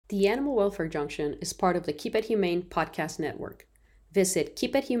The Animal Welfare Junction is part of the Keep It Humane Podcast Network. Visit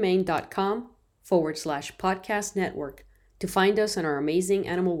keepithumane.com/podcast network to find us and our amazing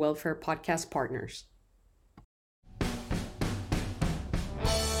animal welfare podcast partners.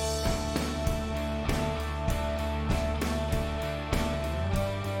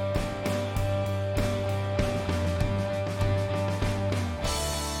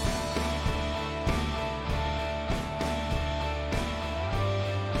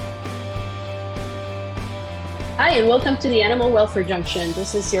 Hi, and welcome to the Animal Welfare Junction.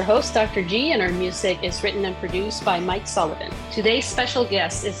 This is your host, Dr. G, and our music is written and produced by Mike Sullivan. Today's special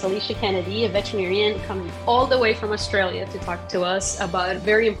guest is Alicia Kennedy, a veterinarian coming all the way from Australia to talk to us about a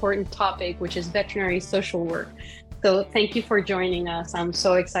very important topic, which is veterinary social work. So thank you for joining us. I'm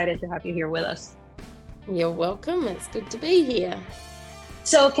so excited to have you here with us. You're welcome. It's good to be here.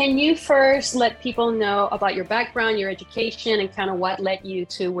 So can you first let people know about your background, your education, and kind of what led you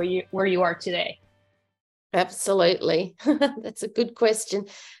to where you are today? Absolutely. That's a good question,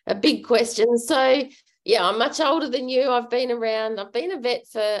 a big question. So, yeah, I'm much older than you. I've been around. I've been a vet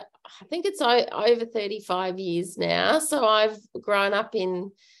for, I think it's over 35 years now. So I've grown up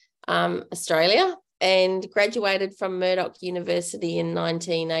in Australia and graduated from Murdoch University in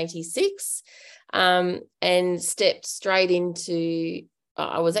 1986 and stepped straight into,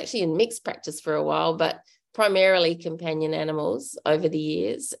 I was actually in mixed practice for a while, but primarily companion animals over the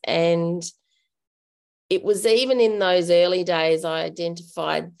years. And it was even in those early days I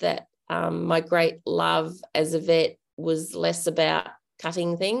identified that my great love as a vet was less about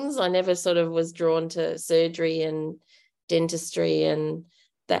cutting things. I never sort of was drawn to surgery and dentistry and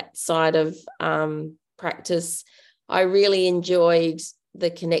that side of practice. I really enjoyed the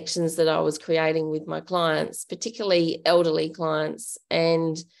connections that I was creating with my clients, particularly elderly clients,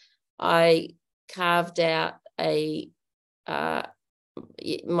 and I carved out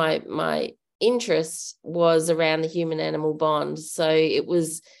my interest was around the human-animal bond. So it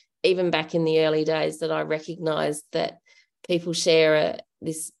was even back in the early days that I recognised that people share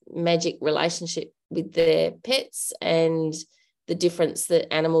this magic relationship with their pets and the difference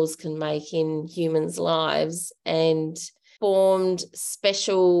that animals can make in humans' lives, and formed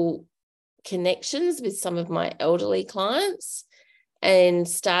special connections with some of my elderly clients and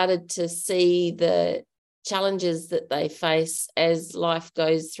started to see the challenges that they face as life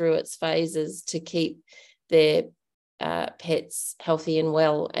goes through its phases to keep their pets healthy and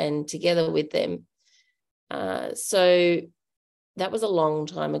well and together with them. So that was a long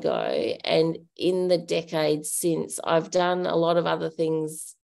time ago. And in the decades since, I've done a lot of other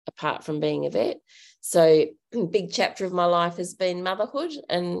things apart from being a vet. So a big chapter of my life has been motherhood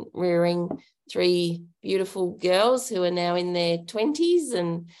and rearing 3 beautiful girls who are now in their 20s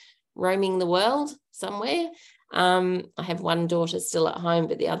and roaming the world somewhere. I have one daughter still at home,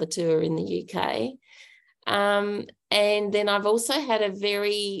 but the other 2 are in the UK. And then I've also had a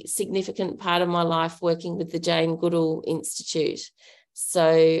very significant part of my life working with the Jane Goodall Institute.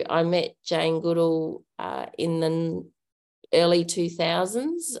 So I met Jane Goodall in the early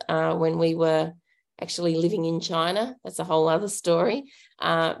 2000s when we were actually living in China. That's a whole other story.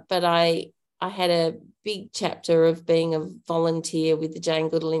 But I had a big chapter of being a volunteer with the Jane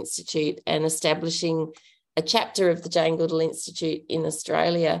Goodall Institute and establishing a chapter of the Jane Goodall Institute in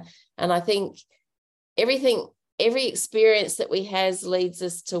Australia. And I think every experience that we have leads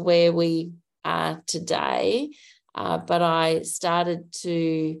us to where we are today. But I started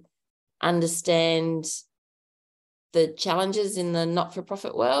to understand the challenges in the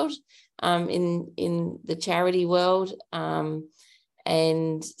not-for-profit world, in the charity world,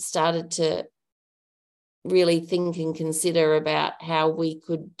 and started to really think and consider about how we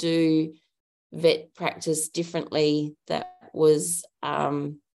could do vet practice differently that was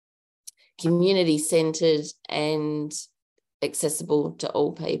community-centred and accessible to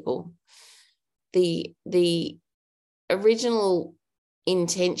all people. The original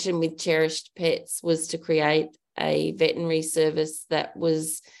intention with Cherished Pets was to create a veterinary service that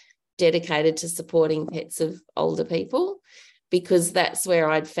was dedicated to supporting pets of older people, because that's where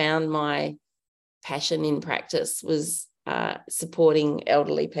I'd found my passion in practice, was supporting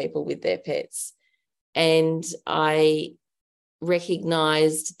elderly people with their pets. And I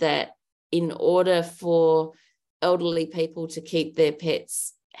recognised that in order for elderly people to keep their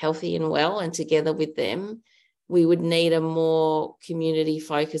pets healthy and well and together with them, we would need a more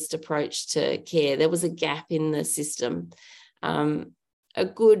community-focused approach to care. There was a gap in the system. Who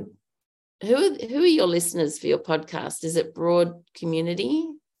are your listeners for your podcast? Is it broad community?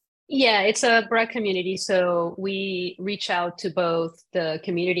 Yeah, it's a broad community. So we reach out to both the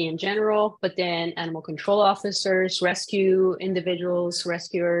community in general, but then animal control officers, rescue individuals,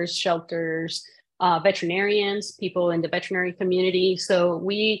 rescuers, shelters, veterinarians, people in the veterinary community. So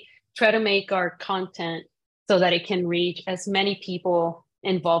we try to make our content so that it can reach as many people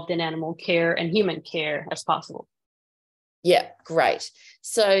involved in animal care and human care as possible. Yeah, great.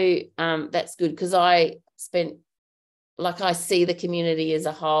 So that's good, because I see the community as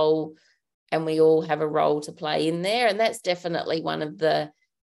a whole, and we all have a role to play in there. And that's definitely one of the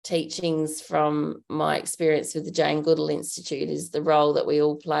teachings from my experience with the Jane Goodall Institute, is the role that we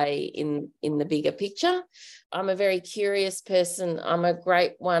all play in the bigger picture. I'm a very curious person. I'm a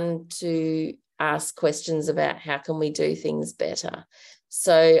great one to ask questions about how can we do things better.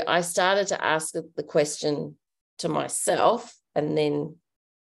 So I started to ask the question to myself, and then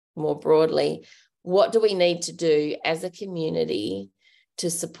more broadly, what do we need to do as a community to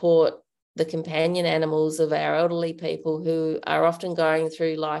support the companion animals of our elderly people who are often going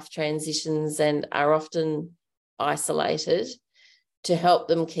through life transitions and are often isolated, to help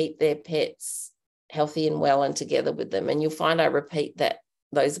them keep their pets healthy and well and together with them? And you'll find I repeat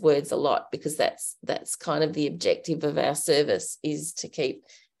those words a lot, because that's kind of the objective of our service, is to keep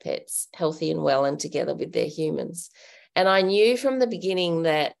pets healthy and well and together with their humans. And I knew from the beginning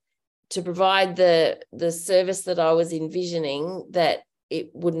that to provide the service that I was envisioning, that it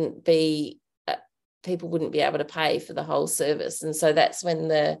wouldn't be, people wouldn't be able to pay for the whole service. And so that's when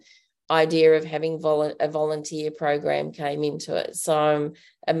the idea of having a volunteer program came into it. So I'm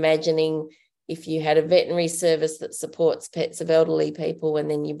imagining if you had a veterinary service that supports pets of elderly people,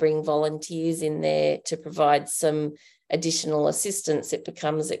 and then you bring volunteers in there to provide some additional assistance, it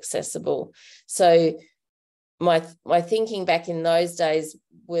becomes accessible. So my thinking back in those days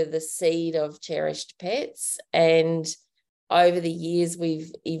were the seed of Cherished Pets, and over the years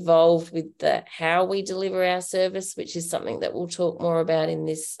we've evolved with how we deliver our service, which is something that we'll talk more about in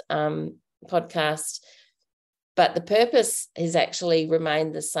this podcast. But the purpose has actually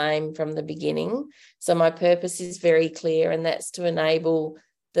remained the same from the beginning. So my purpose is very clear, and that's to enable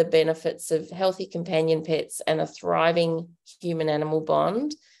the benefits of healthy companion pets and a thriving human-animal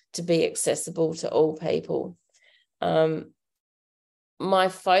bond to be accessible to all people. My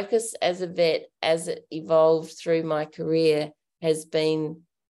focus as a vet, as it evolved through my career, has been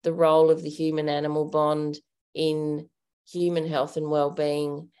the role of the human-animal bond in human health and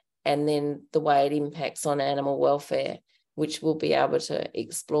well-being, and then the way it impacts on animal welfare, which we'll be able to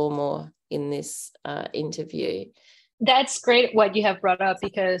explore more in this interview. That's great what you have brought up,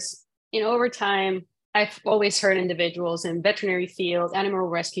 because, over time, I've always heard individuals in veterinary field, animal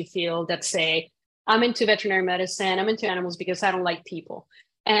rescue field, that say, I'm into veterinary medicine, I'm into animals because I don't like people.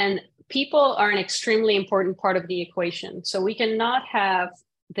 And people are an extremely important part of the equation. So we cannot have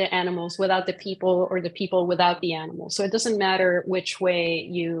the animals without the people, or the people without the animals. So it doesn't matter which way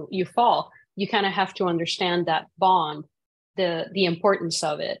you fall. You kind of have to understand that bond, the importance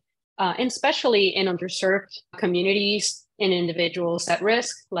of it, and especially in underserved communities, in individuals at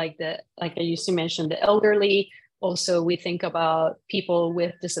risk, like I used to mention, the elderly. Also, we think about people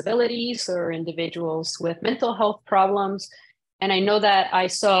with disabilities or individuals with mental health problems. And I know that I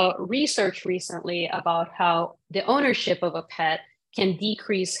saw research recently about how the ownership of a pet can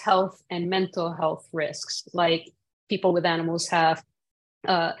decrease health and mental health risks. Like, people with animals have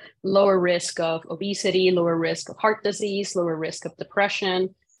lower risk of obesity, lower risk of heart disease, lower risk of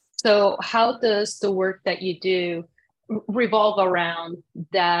depression. So how does the work that you do revolve around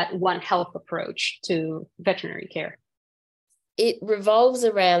that One Health approach to veterinary care? It revolves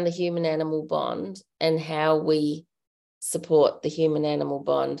around the human-animal bond and how we support the human-animal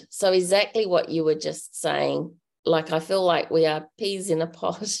bond. So exactly what you were just saying, I feel like we are peas in a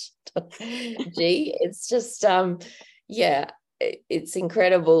pod. Gee, it's just, it's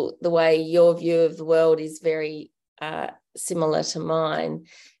incredible the way your view of the world is very similar to mine.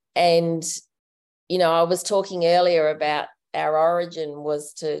 And I was talking earlier about our origin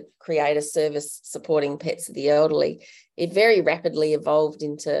was to create a service supporting pets of the elderly. It very rapidly evolved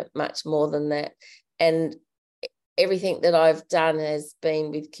into much more than that. And everything that I've done has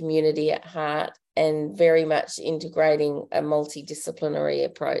been with community at heart, and very much integrating a multidisciplinary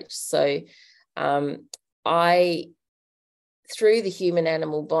approach. So through the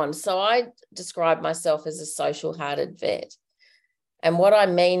human-animal bond, so I describe myself as a social-hearted vet. And what I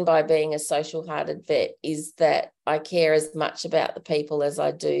mean by being a social-hearted vet is that I care as much about the people as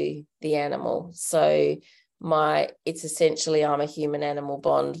I do the animal. So it's essentially, I'm a human-animal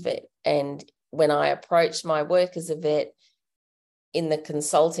bond vet. And when I approach my work as a vet in the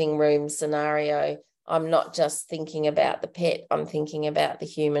consulting room scenario, I'm not just thinking about the pet, I'm thinking about the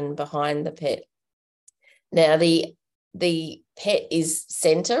human behind the pet. Now, the pet is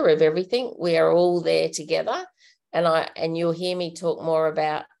center of everything. We are all there together. And you'll hear me talk more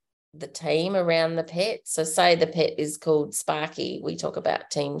about the team around the pet. So say the pet is called Sparky, we talk about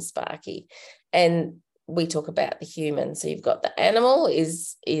Team Sparky, and we talk about the human. So you've got the animal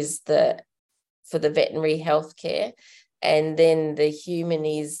is for the veterinary health care, and then the human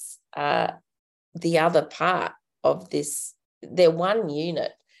is the other part of this. They're one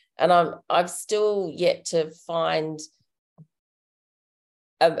unit, and I've still yet to find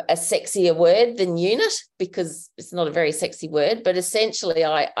a sexier word than unit, because it's not a very sexy word, but essentially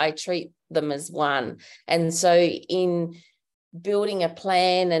I treat them as one. And so in building a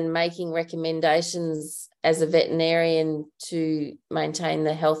plan and making recommendations as a veterinarian to maintain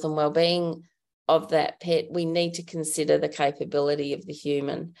the health and well-being of that pet, we need to consider the capability of the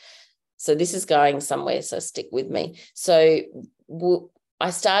human. So this is going somewhere, so stick with me. So I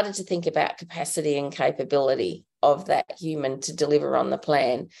started to think about capacity and capability of that human to deliver on the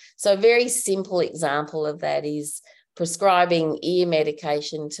plan. So a very simple example of that is prescribing ear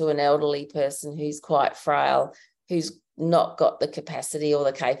medication to an elderly person who's quite frail, who's not got the capacity or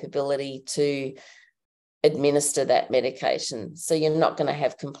the capability to administer that medication. So you're not going to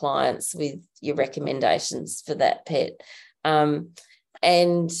have compliance with your recommendations for that pet.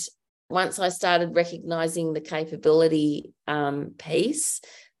 And once I started recognising the capability piece,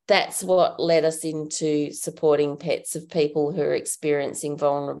 that's what led us into supporting pets of people who are experiencing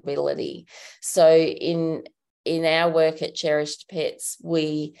vulnerability. So in our work at Cherished Pets,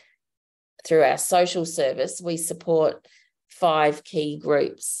 through our social service, we support 5 key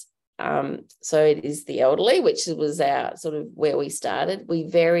groups. So it is the elderly, which was our sort of where we started. We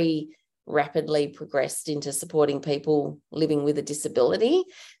very rapidly progressed into supporting people living with a disability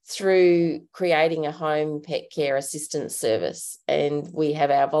through creating a home pet care assistance service. And we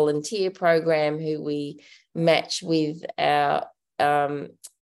have our volunteer program who we match with our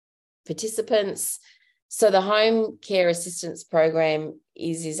participants. So the home care assistance program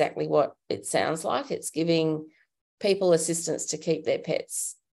is exactly what it sounds like. It's giving people assistance to keep their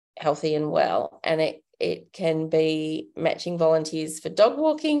pets healthy and well. And it can be matching volunteers for dog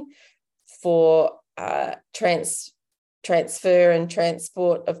walking, for transfer and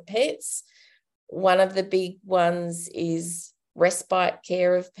transport of pets. One of the big ones is respite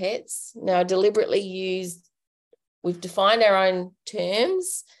care of pets. Now, I deliberately we've defined our own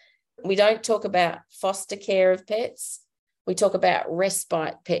terms. We don't talk about foster care of pets. We talk about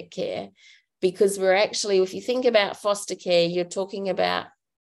respite pet care, because we're actually, if you think about foster care, you're talking about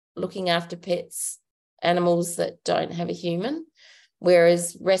looking after pets, animals that don't have a human.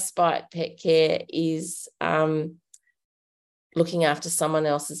 Whereas respite pet care is looking after someone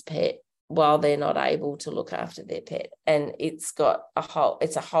else's pet while they're not able to look after their pet. And it's a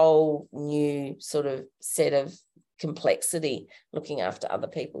whole new sort of set of complexity looking after other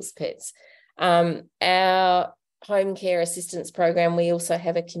people's pets. Our home care assistance program, we also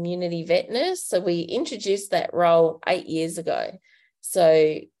have a community vet nurse. So we introduced that role 8 years ago.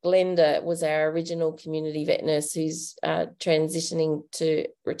 So Glenda was our original community vet nurse who's transitioning to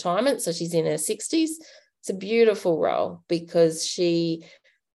retirement. So she's in her 60s. It's a beautiful role because she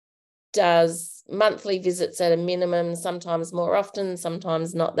does monthly visits at a minimum, sometimes more often,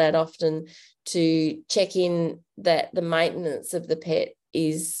 sometimes not that often, to check in that the maintenance of the pet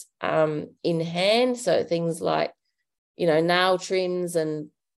is in hand. So things like, nail trims and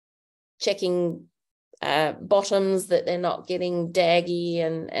checking bottoms that they're not getting daggy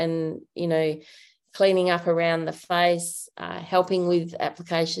and cleaning up around the face, helping with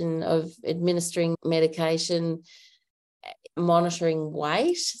application of administering medication, monitoring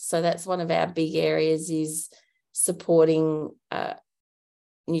weight. So that's one of our big areas, is supporting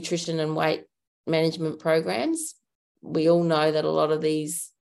nutrition and weight management programs. We all know that a lot of these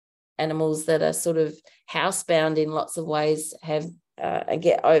animals that are sort of housebound in lots of ways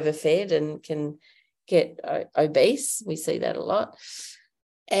get overfed and can get obese. We see that a lot.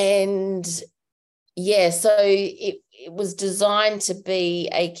 And so it was designed to be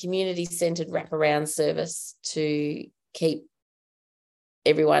a community-centred wraparound service to keep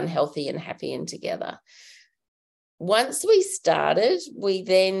everyone healthy and happy and together. Once we started,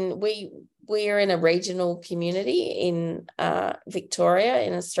 we're in a regional community in Victoria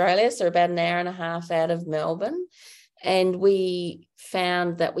in Australia, so about an hour and a half out of Melbourne. And we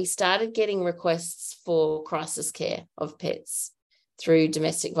found that we started getting requests for crisis care of pets through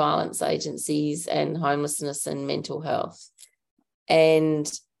domestic violence agencies and homelessness and mental health.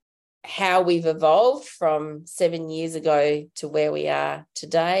 And how we've evolved from 7 years ago to where we are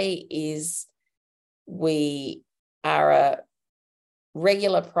today is We are a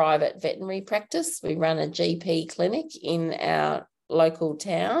regular private veterinary practice. We run a GP clinic in our local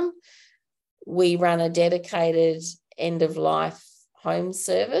town. We run a dedicated end-of-life home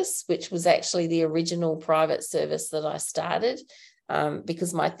service, which was actually the original private service that I started,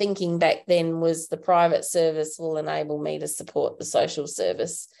 because my thinking back then was the private service will enable me to support the social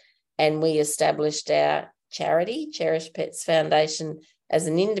service. And we established our charity, Cherish Pets Foundation, as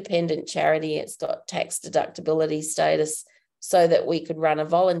an independent charity. It's got tax deductibility status so that we could run a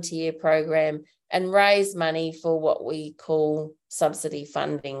volunteer program and raise money for what we call subsidy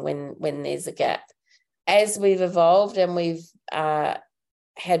funding when there's a gap. As we've evolved and we've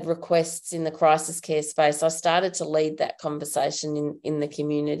had requests in the crisis care space, I started to lead that conversation in the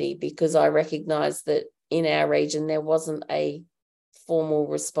community, because I recognised that in our region there wasn't a formal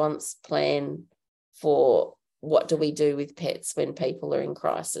response plan for what do we do with pets when people are in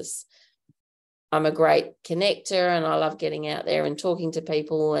crisis. I'm a great connector and I love getting out there and talking to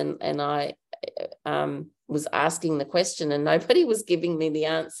people, and I was asking the question and nobody was giving me the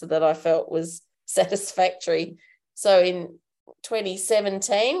answer that I felt was satisfactory. So in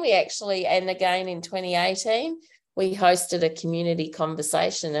 2017, we actually, and again in 2018, we hosted a community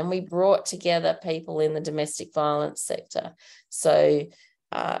conversation and we brought together people in the domestic violence sector. So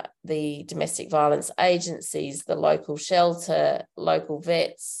the domestic violence agencies, the local shelter, local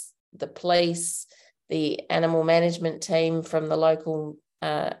vets, the police, the animal management team from the local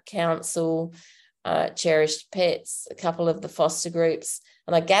council, Cherished Pets, a couple of the foster groups.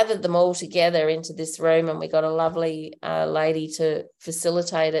 And I gathered them all together into this room, and we got a lovely lady to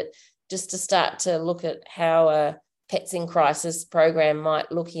facilitate it, just to start to look at how a Pets in Crisis program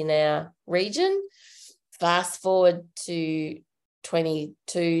might look in our region. Fast forward to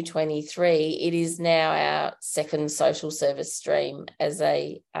 22, 23, it is now our second social service stream as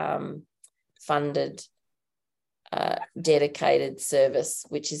a funded, dedicated service,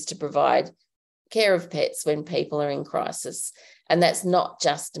 which is to provide care of pets when people are in crisis. And that's not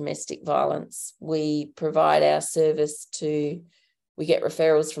just domestic violence. We provide our service we get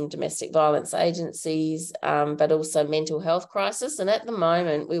referrals from domestic violence agencies, but also mental health crisis. And at the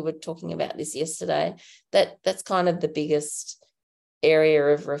moment, we were talking about this yesterday, that's kind of the biggest area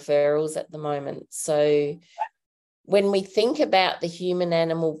of referrals at the moment. So when we think about the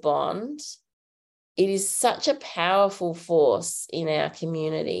human-animal bond, it is such a powerful force in our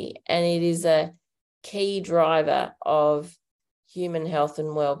community, and it is a key driver of human health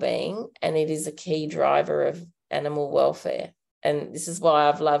and well-being, and it is a key driver of animal welfare. And this is why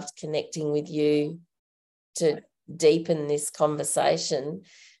I've loved connecting with you to deepen this conversation,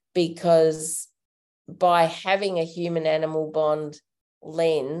 because by having a human-animal bond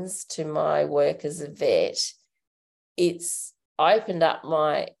lens to my work as a vet, it's opened up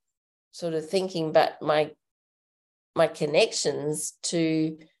my sort of thinking, but my connections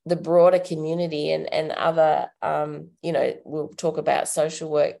to the broader community and other, we'll talk about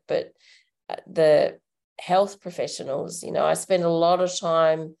social work, but the health professionals. I spend a lot of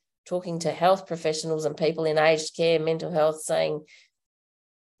time talking to health professionals and people in aged care, mental health, saying,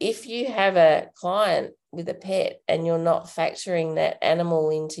 if you have a client with a pet and you're not factoring that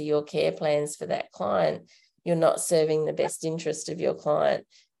animal into your care plans for that client, you're not serving the best interest of your client.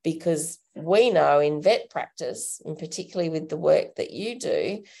 Because we know in vet practice, and particularly with the work that you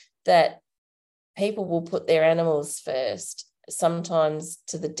do, that people will put their animals first, sometimes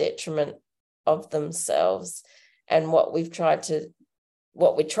to the detriment of themselves. And what we're trying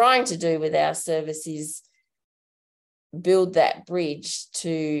to do with our service is build that bridge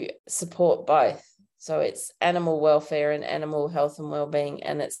to support both. So it's animal welfare and animal health and well-being,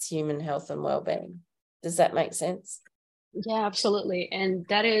 and it's human health and well-being. Does that make sense? Yeah, absolutely. And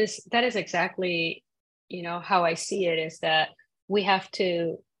that is exactly, how I see it, is that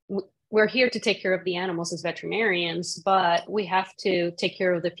we're here to take care of the animals as veterinarians, but we have to take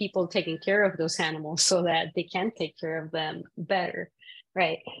care of the people taking care of those animals so that they can take care of them better.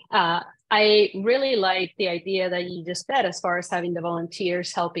 Right. I really like the idea that you just said, as far as having the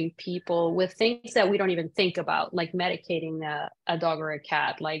volunteers helping people with things that we don't even think about, like medicating a dog or a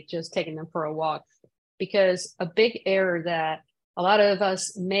cat, like just taking them for a walk. Because a big error that a lot of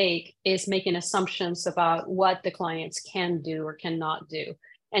us make is making assumptions about what the clients can do or cannot do.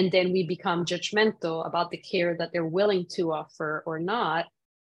 And then we become judgmental about the care that they're willing to offer or not,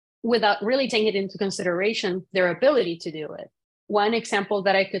 without really taking into consideration their ability to do it. One example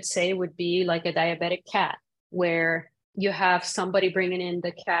that I could say would be like a diabetic cat, where you have somebody bringing in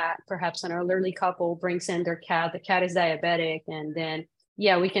the cat, perhaps an elderly couple brings in their cat, the cat is diabetic, and then,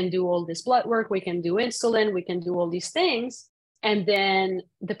 we can do all this blood work, we can do insulin, we can do all these things. And then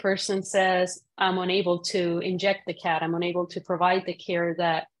the person says, I'm unable to inject the cat. I'm unable to provide the care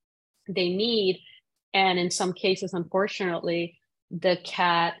that they need. And in some cases, unfortunately, the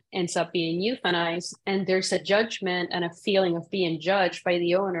cat ends up being euthanized. And there's a judgment and a feeling of being judged by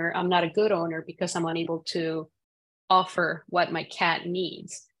the owner. I'm not a good owner because I'm unable to offer what my cat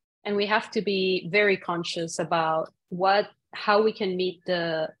needs. And we have to be very conscious about how we can meet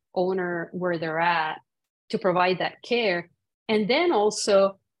the owner where they're at to provide that care. And then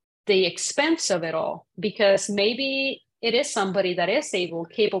also the expense of it all, because maybe it is somebody that is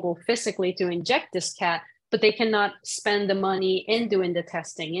capable physically to inject this cat, but they cannot spend the money in doing the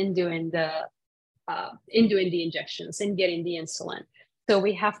testing, in doing the injections, in getting the insulin. So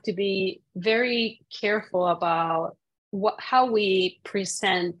we have to be very careful about how we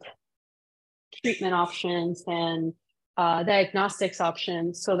present treatment options and diagnostics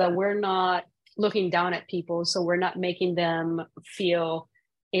options, so that we're not looking down at people, so we're not making them feel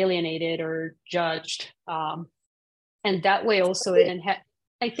alienated or judged. And that way also,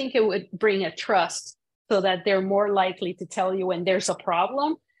 I think it would bring a trust, so that they're more likely to tell you when there's a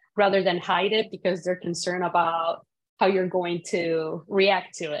problem rather than hide it because they're concerned about how you're going to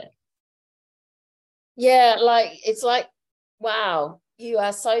react to it. Yeah, it's like, wow, you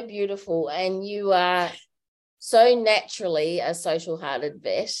are so beautiful, and you are so naturally a social-hearted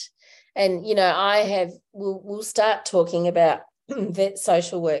vet. And, we'll start talking about vet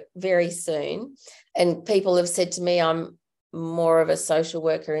social work very soon. And people have said to me, I'm more of a social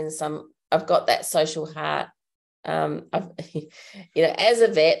worker I've got that social heart. As a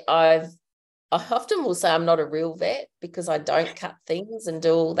vet, I often will say I'm not a real vet because I don't cut things and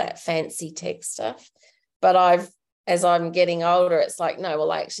do all that fancy tech stuff. But as I'm getting older, it's like, no,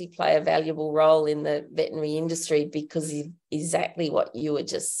 well, I actually play a valuable role in the veterinary industry because of exactly what you were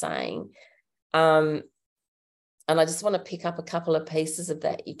just saying. And I just want to pick up a couple of pieces of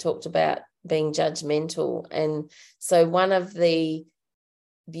that. You talked about being judgmental. And so one of the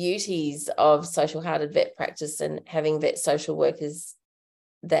beauties of social-hearted vet practice and having vet social workers,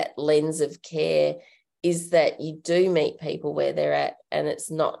 that lens of care, is that you do meet people where they're at, and it's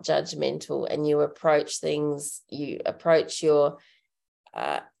not judgmental, and you approach things, you approach your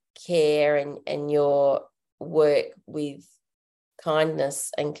care and your work with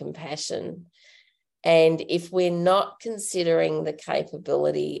kindness and compassion. And if we're not considering the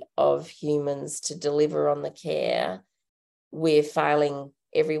capability of humans to deliver on the care, we're failing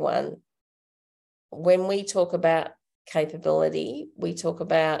everyone. When we talk about capability, we talk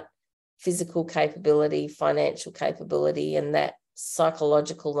about physical capability, financial capability, and that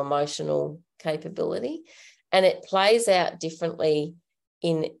psychological, emotional capability. And it plays out differently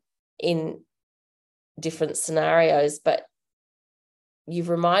in different scenarios. But you've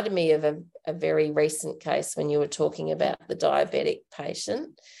reminded me of a very recent case when you were talking about the diabetic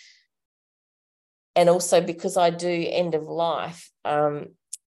patient. And also because I do end of life,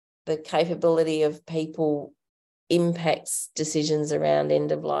 the capability of people impacts decisions around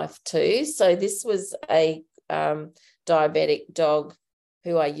end of life too. So this was a diabetic dog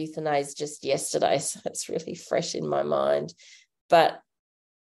who I euthanized just yesterday, so it's really fresh in my mind. But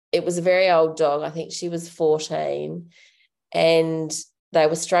it was a very old dog. I think she was 14, and they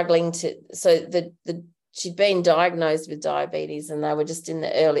were struggling she'd been diagnosed with diabetes, and they were just in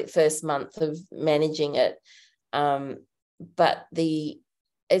the first month of managing it. But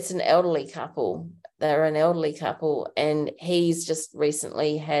it's an elderly couple. They're an elderly couple, and he's just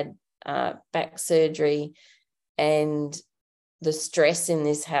recently had back surgery, and the stress in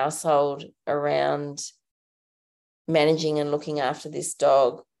this household around managing and looking after this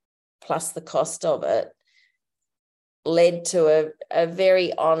dog, plus the cost of it, led to a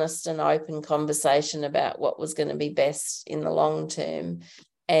very honest and open conversation about what was going to be best in the long term.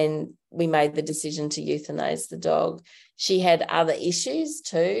 And we made the decision to euthanize the dog. She had other issues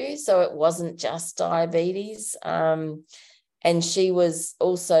too, so it wasn't just diabetes. And she was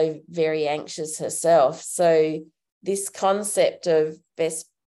also very anxious herself. So this concept of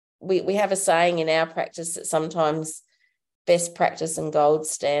we have a saying in our practice that sometimes best practice and gold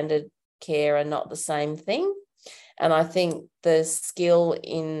standard care are not the same thing. And I think the skill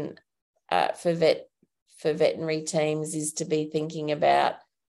for veterinary teams is to be thinking about,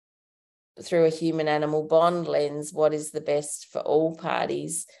 through a human-animal bond lens, what is the best for all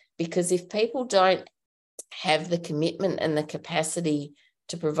parties. Because if people don't have the commitment and the capacity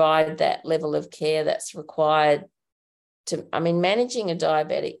to provide that level of care that's required managing a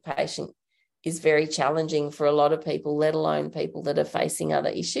diabetic patient is very challenging for a lot of people, let alone people that are facing other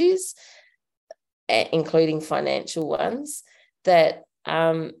issues, including financial ones, that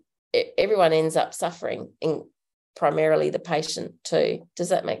everyone ends up suffering, primarily the patient too. Does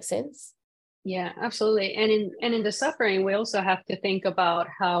that make sense? Yeah, absolutely. And in the suffering, we also have to think about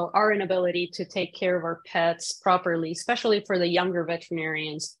how our inability to take care of our pets properly, especially for the younger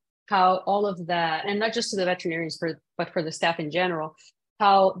veterinarians, how all of that, and not just to the veterinarians, but for the staff in general,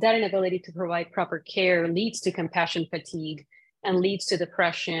 how that inability to provide proper care leads to compassion fatigue and leads to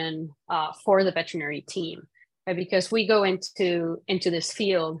depression for the veterinary team. Right? Because we go into this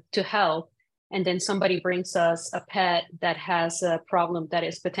field to help, and then somebody brings us a pet that has a problem that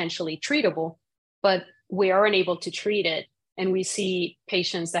is potentially treatable, but we aren't able to treat it. And we see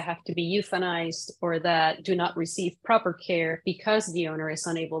patients that have to be euthanized or that do not receive proper care because the owner is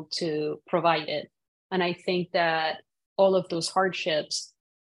unable to provide it. And I think that all of those hardships,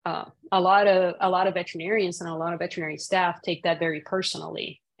 a lot of veterinarians and a lot of veterinary staff take that very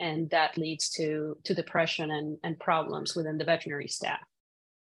personally, and that leads to depression and problems within the veterinary staff.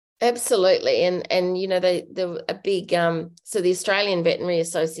 Absolutely. And you know, the a big so the Australian Veterinary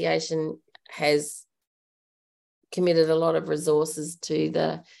Association has committed a lot of resources to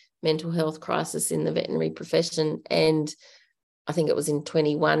the mental health crisis in the veterinary profession. And I think it was in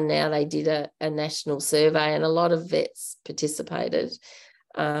 21 now they did a national survey, and a lot of vets participated.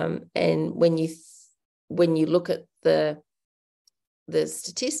 And when you look at the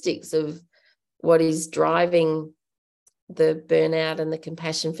statistics of what is driving the burnout and the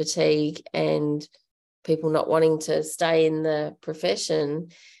compassion fatigue and people not wanting to stay in the profession,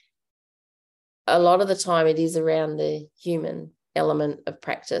 a lot of the time it is around the human element of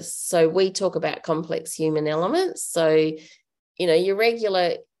practice. So we talk about complex human elements. So, you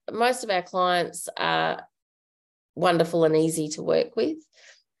know, most of our clients are wonderful and easy to work with.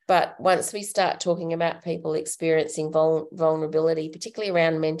 But once we start talking about people experiencing vulnerability, particularly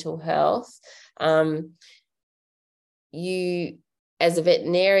around mental health, you as a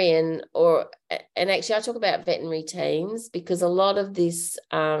veterinarian, and actually I talk about veterinary teams because a lot of this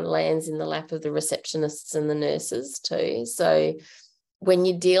lands in the lap of the receptionists and the nurses too. So when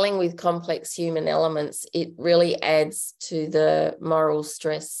you're dealing with complex human elements, it really adds to the moral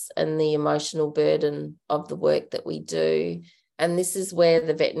stress and the emotional burden of the work that we do. And this is where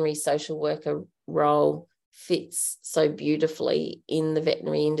the veterinary social worker role fits so beautifully in the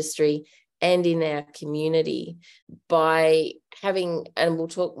veterinary industry and in our community by having, and we'll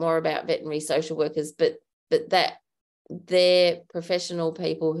talk more about veterinary social workers, but that they're professional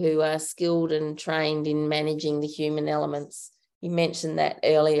people who are skilled and trained in managing the human elements. You mentioned that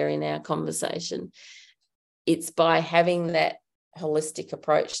earlier in our conversation. It's by having that holistic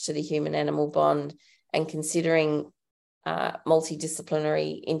approach to the human-animal bond and considering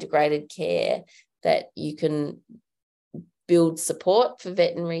multidisciplinary integrated care that you can build support for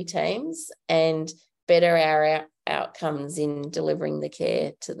veterinary teams and better our outcomes in delivering the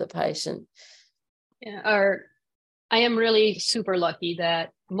care to the patient. Yeah, I am really super lucky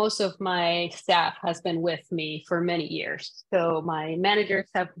that most of my staff has been with me for many years. So my managers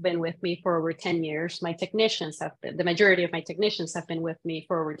have been with me for over 10 years. The majority of my technicians have been with me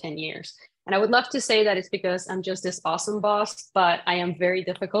for over 10 years. And I would love to say that it's because I'm just this awesome boss, but I am very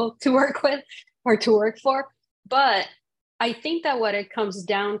difficult to work with or to work for. But I think that what it comes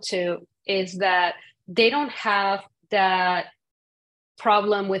down to is that they don't have that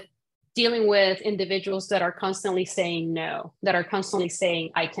problem with dealing with individuals that are constantly saying no, that are constantly saying,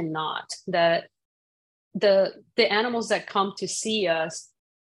 I cannot, that the animals that come to see us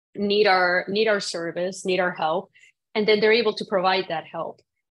need our service, need our help, and then they're able to provide that help.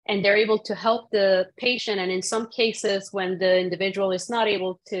 And they're able to help the patient. And in some cases, when the individual is not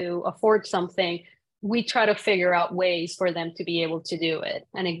able to afford something, we try to figure out ways for them to be able to do it.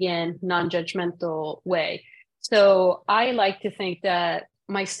 And again, non-judgmental way. So I like to think that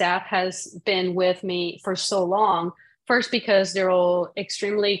my staff has been with me for so long, first because they're all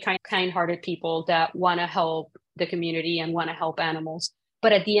extremely kind-hearted people that want to help the community and want to help animals.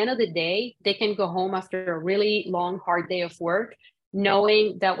 But at the end of the day, they can go home after a really long, hard day of work,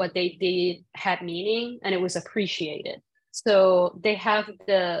 knowing that what they did had meaning and it was appreciated. So they have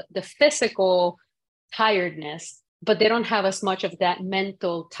the physical tiredness, but they don't have as much of that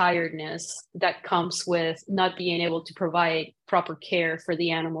mental tiredness that comes with not being able to provide proper care for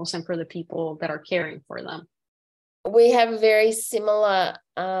the animals and for the people that are caring for them. We have a very similar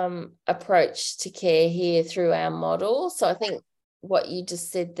approach to care here through our model. So I think what you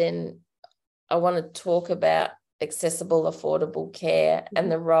just said then, I want to talk about accessible, affordable care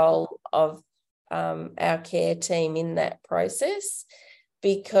and the role of our care team in that process,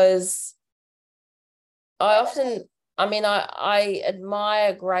 because I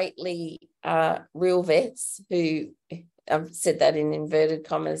admire greatly real vets who, I've said that in inverted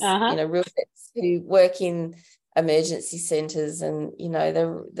commas, real vets who work in emergency centres and,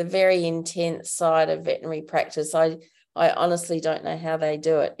 the very intense side of veterinary practice. I honestly don't know how they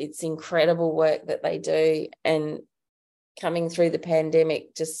do it. It's incredible work that they do, and coming through the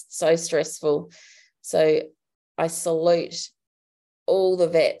pandemic, just so stressful. So I salute all the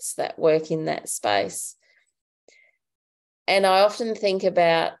vets that work in that space. And I often think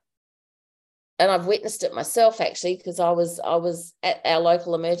about, and I've witnessed it myself actually, because I was at our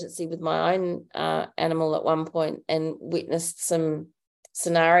local emergency with my own animal at one point and witnessed some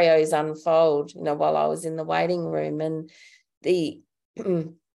scenarios unfold, while I was in the waiting room, and the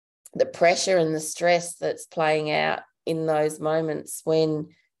pressure and the stress that's playing out in those moments when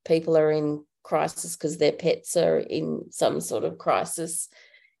people are in crisis because their pets are in some sort of crisis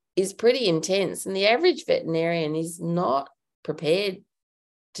is pretty intense. And the average veterinarian is not prepared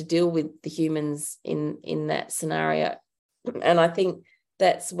to deal with the humans in that scenario. And I think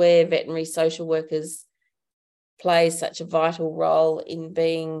that's where veterinary social workers play such a vital role in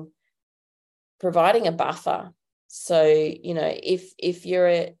providing a buffer. So, if you're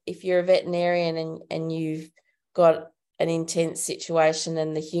a veterinarian and you've got an intense situation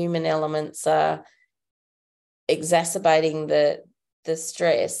and the human elements are exacerbating the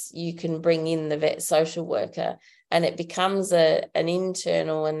stress, you can bring in the vet social worker, and it becomes an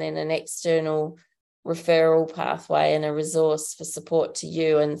internal and then an external referral pathway and a resource for support to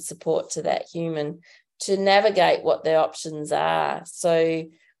you and support to that human to navigate what their options are. So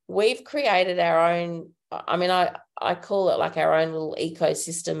we've created our own, I call it like our own little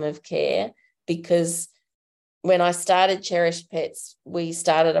ecosystem of care, because when I started Cherish Pets, we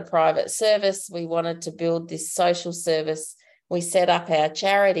started a private service. We wanted to build this social service. We set up our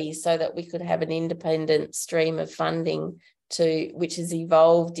charity so that we could have an independent stream of funding which has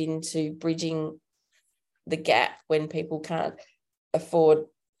evolved into bridging the gap when people can't afford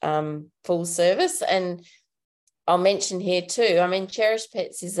full service. And I'll mention here too, Cherish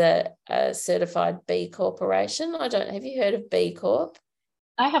Pets is a certified B Corporation. Have you heard of B Corp?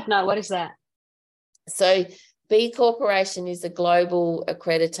 I have not. What is that? So B Corporation is a global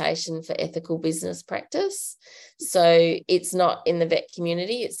accreditation for ethical business practice. So it's not in the vet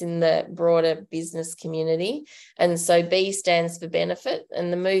community, it's in the broader business community. And so B stands for benefit,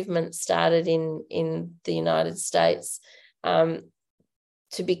 and the movement started in the United States.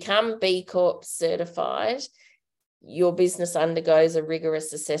 To become B Corp certified, your business undergoes a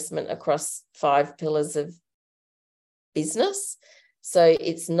rigorous assessment across 5 pillars of business. So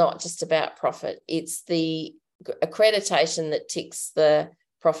it's not just about profit, it's the accreditation that ticks the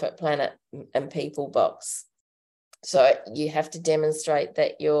profit, planet and people box. So you have to demonstrate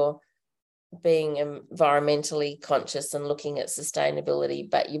that you're being environmentally conscious and looking at sustainability,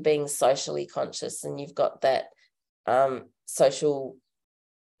 but you're being socially conscious and you've got that social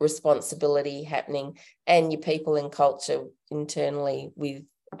responsibility happening, and your people and culture internally with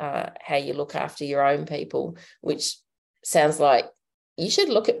how you look after your own people, which sounds like you should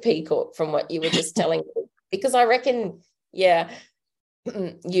look at P Corp from what you were just telling me, because I reckon,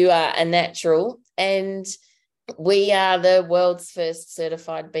 you are a natural, and we are the world's first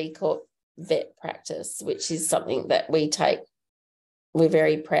certified B Corp vet practice, which is something that we're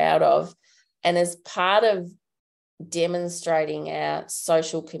very proud of. And as part of demonstrating our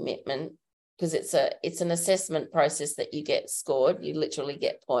social commitment, because it's an assessment process that you get scored, you literally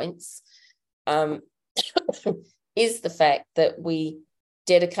get points, is the fact that we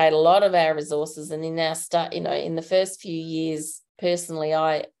dedicate a lot of our resources. And in our in the first few years, personally,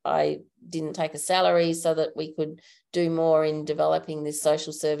 I didn't take a salary so that we could do more in developing this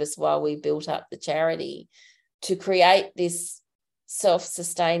social service while we built up the charity, to create this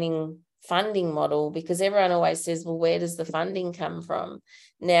self-sustaining funding model, because everyone always says, well, where does the funding come from?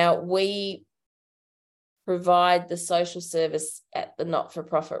 Now, we provide the social service at the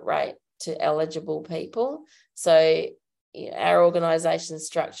not-for-profit rate to eligible people. So our organisation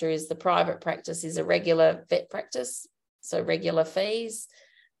structure is the private practice is a regular vet practice, so regular fees.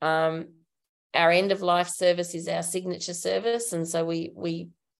 Our end-of-life service is our signature service, and so we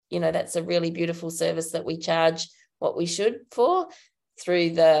that's a really beautiful service that we charge what we should for,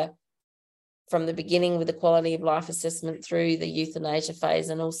 from the beginning with the quality of life assessment through the euthanasia phase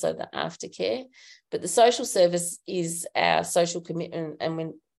and also the aftercare. But the social service is our social commitment,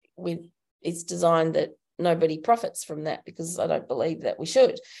 and it's designed that nobody profits from that, because I don't believe that we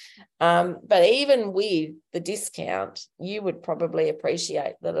should. But even with the discount, you would probably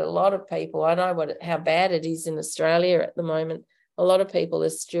appreciate that a lot of people, I know how bad it is in Australia at the moment, a lot of people are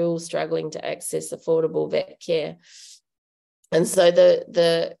still struggling to access affordable vet care. And so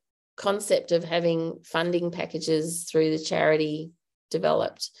the concept of having funding packages through the charity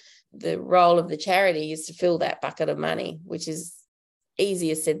developed the role of the charity is to fill that bucket of money, which is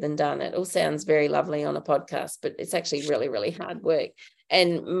easier said than done. It all sounds very lovely on a podcast, but it's actually really, really hard work.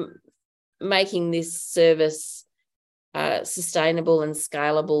 And making this service sustainable and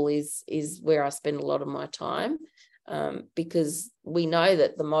scalable is where I spend a lot of my time, because we know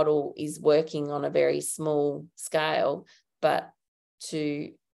that the model is working on a very small scale, but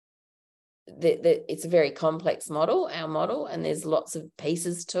it's a very complex model, our model, and there's lots of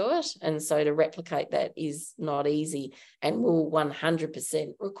pieces to it. And so to replicate that is not easy and will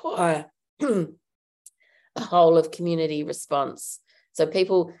 100% require a whole of community response. So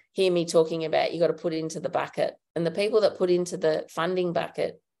people hear me talking about you got to put into the bucket, and the people that put into the funding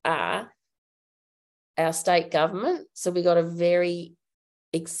bucket are our state government. So we got a very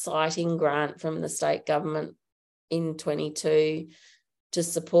exciting grant from the state government in 22 to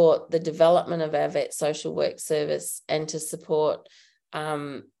support the development of our vet social work service and to support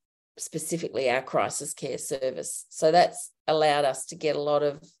specifically our crisis care service. So that's allowed us to get a lot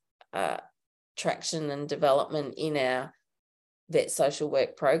of traction and development in our vet social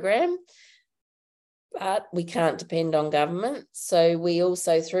work program. But we can't depend on government. So we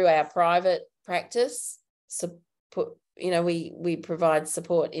also, through our private practice, we provide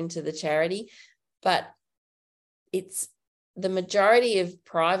support into the charity. But it's the majority of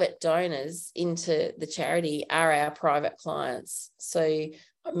private donors into the charity are our private clients. So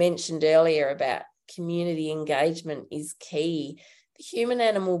I mentioned earlier about community engagement is key. The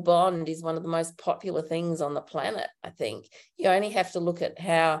human-animal bond is one of the most popular things on the planet, I think. You only have to look at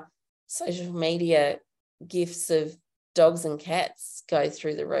how social media gifs of dogs and cats go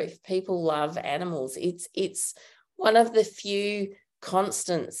through the roof. People love animals. It's one of the few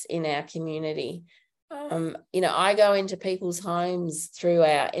constants in our community. I go into people's homes through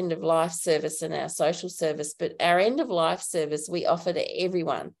our end-of-life service and our social service, but our end-of-life service we offer to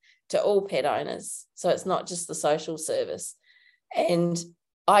everyone, to all pet owners. So it's not just the social service. And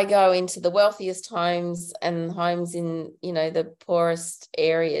I go into the wealthiest homes and homes in, the poorest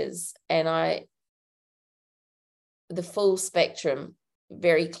areas, and the full spectrum,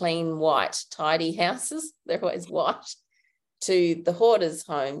 very clean, white, tidy houses, they're always white, to the hoarders'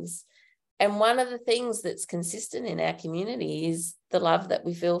 homes. And one of the things that's consistent in our community is the love that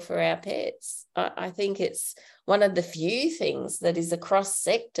we feel for our pets. I think it's one of the few things that is across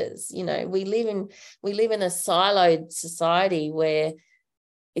sectors. We live in a siloed society where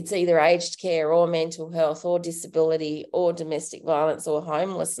it's either aged care or mental health or disability or domestic violence or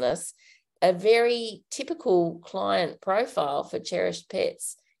homelessness. A very typical client profile for cherished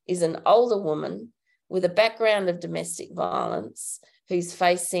pets is an older woman with a background of domestic violence who's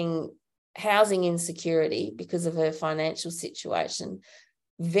facing housing insecurity because of her financial situation,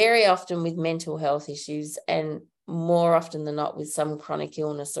 very often with mental health issues, and more often than not with some chronic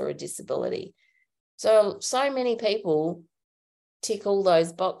illness or a disability. So many people tick all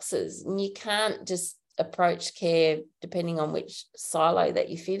those boxes, and you can't just approach care depending on which silo that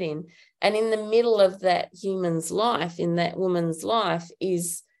you fit in. And in the middle of that human's life, in that woman's life,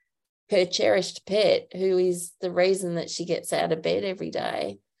 is her cherished pet, who is the reason that she gets out of bed every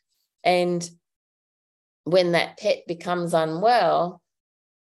day. And when that pet becomes unwell,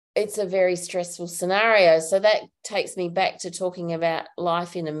 it's a very stressful scenario. So that takes me back to talking about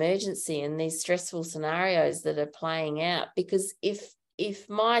life in emergency and these stressful scenarios that are playing out. Because if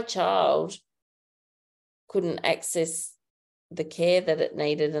my child couldn't access the care that it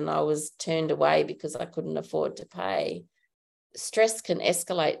needed and I was turned away because I couldn't afford to pay, stress can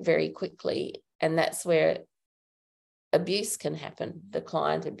escalate very quickly. And that's where abuse can happen, the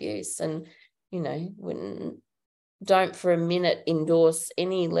client abuse. And, don't for a minute endorse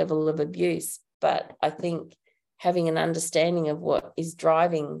any level of abuse, but I think having an understanding of what is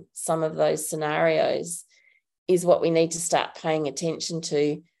driving some of those scenarios is what we need to start paying attention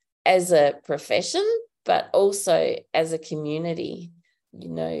to as a profession, but also as a community.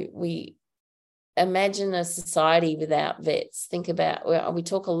 We imagine a society without vets. Think about, we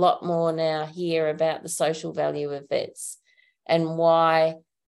talk a lot more now here about the social value of vets and why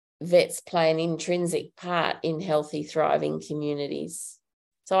vets play an intrinsic part in healthy, thriving communities.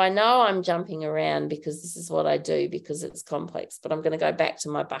 So I know I'm jumping around because this is what I do, because it's complex, but I'm going to go back to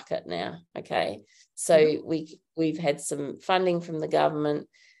my bucket now. Okay. So we've had some funding from the government.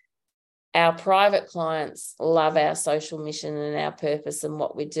 Our private clients love our social mission and our purpose and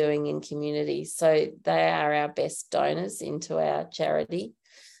what we're doing in community. So they are our best donors into our charity.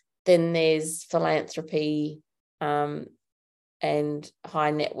 Then there's philanthropy and high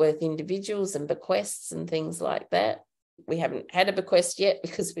net worth individuals and bequests and things like that. We haven't had a bequest yet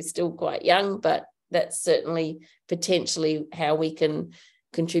because we're still quite young, but that's certainly potentially how we can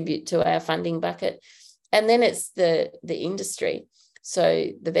contribute to our funding bucket. And then it's the industry. So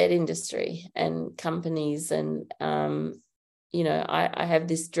the vet industry and companies and, I have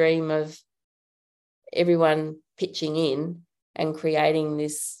this dream of everyone pitching in and creating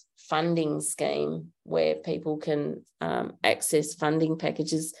this funding scheme where people can access funding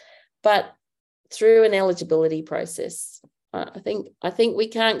packages, but through an eligibility process. I think we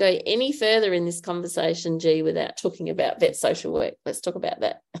can't go any further in this conversation, G, without talking about vet social work. Let's talk about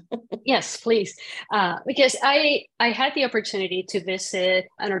that. Yes, please. Because I had the opportunity to visit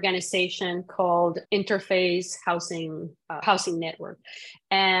an organization called Interface Housing Network.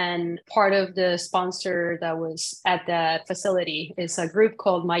 And part of the sponsor that was at that facility is a group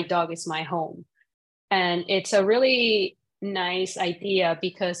called My Dog is My Home. And it's a really nice idea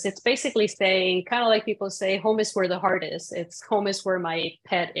because it's basically saying, kind of like people say, home is where the heart is. It's home is where my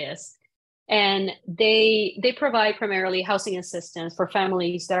pet is. And they provide primarily housing assistance for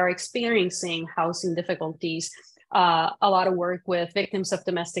families that are experiencing housing difficulties. A lot of work with victims of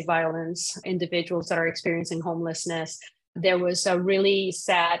domestic violence, individuals that are experiencing homelessness. There was a really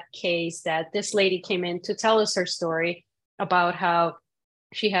sad case that this lady came in to tell us her story about how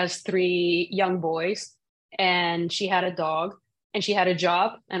she has 3 young boys and she had a dog and she had a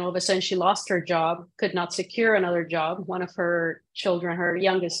job, and all of a sudden she lost her job, could not secure another job. One of her children, her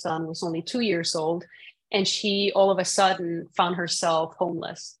youngest son, was only 2 years old, and she all of a sudden found herself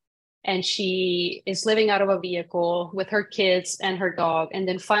homeless. And she is living out of a vehicle with her kids and her dog, and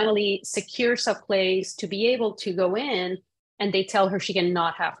then finally secures a place to be able to go in, and they tell her she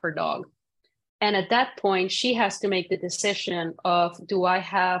cannot have her dog. And at that point, she has to make the decision of, do I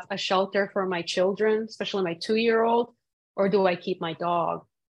have a shelter for my children, especially my 2-year-old, or do I keep my dog?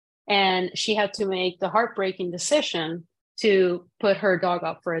 And she had to make the heartbreaking decision to put her dog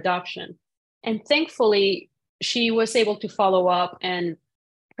up for adoption. And thankfully, she was able to follow up, and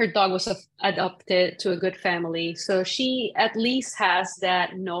her dog was adopted to a good family. So she at least has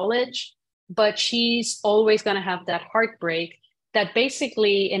that knowledge, but she's always going to have that heartbreak that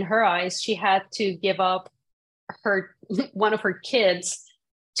basically, in her eyes, she had to give up one of her kids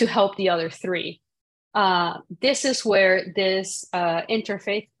to help the other 3. This is where this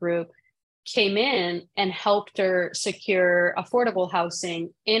interfaith group came in and helped her secure affordable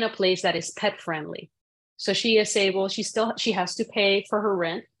housing in a place that is pet friendly. So she is able, she has to pay for her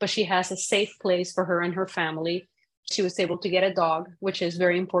rent, but she has a safe place for her and her family. She was able to get a dog, which is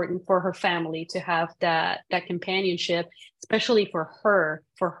very important for her family to have that companionship, especially for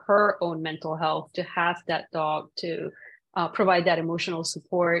her own mental health, to have that dog to provide that emotional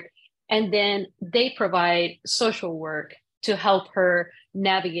support. And then they provide social work to help her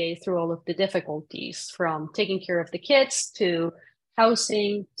navigate through all of the difficulties, from taking care of the kids to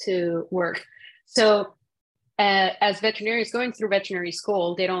housing to work. So as veterinarians going through veterinary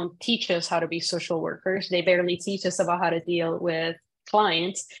school, they don't teach us how to be social workers. They barely teach us about how to deal with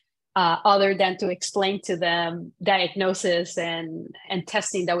clients, other than to explain to them diagnosis and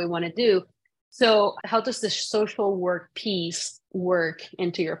testing that we want to do. So how does the social work piece work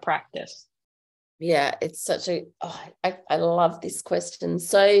into your practice? Yeah, it's I love this question.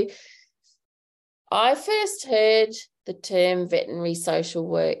 So I first heard the term veterinary social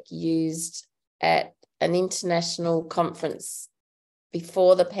work used at an international conference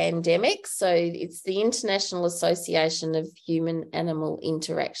before the pandemic. So it's the International Association of Human-Animal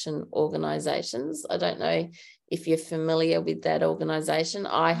Interaction Organizations. I don't know if you're familiar with that organization.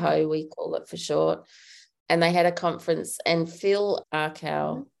 IHO, we call it for short. And they had a conference, and Phil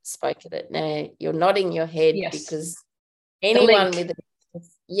Arkow spoke at it. Now, you're nodding your head, yes, because anyone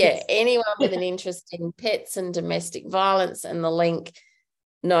with an interest in pets and domestic violence and the link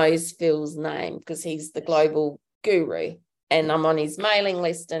knows Phil's name because he's the global guru, and I'm on his mailing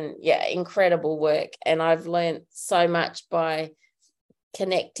list, and incredible work. And I've learned so much by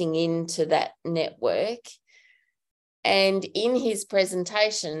connecting into that network. And in his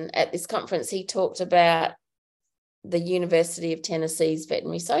presentation at this conference, he talked about the University of Tennessee's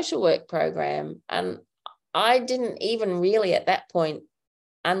Veterinary Social Work program. And I didn't even really at that point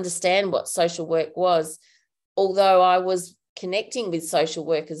understand what social work was, although I was connecting with social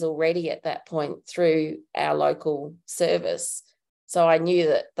workers already at that point through our local service. So I knew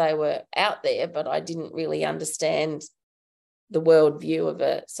that they were out there, but I didn't really understand the worldview of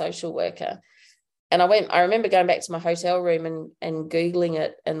a social worker. And I remember going back to my hotel room and Googling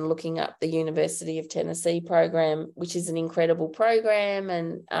it and looking up the University of Tennessee program, which is an incredible program,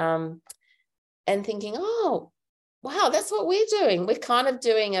 and thinking, oh, wow, that's what we're doing. We're kind of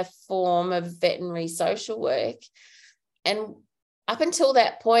doing a form of veterinary social work. And up until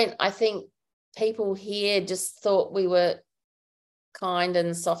that point, I think people here just thought we were kind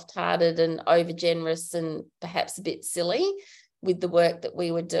and soft-hearted and over-generous and perhaps a bit silly with the work that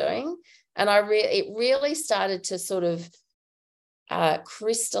we were doing. And it really started to sort of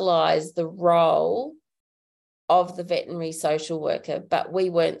crystallize the role of the veterinary social worker. But we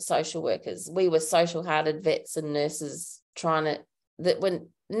weren't social workers. We were social-hearted vets and nurses that were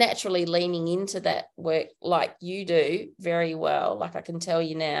naturally leaning into that work like you do very well. Like I can tell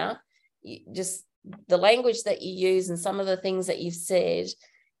you now, just the language that you use and some of the things that you've said,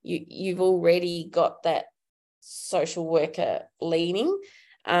 you've already got that social worker leaning.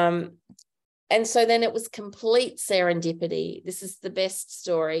 And so then it was complete serendipity. This is the best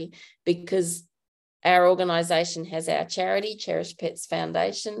story because our organisation has our charity, Cherished Pets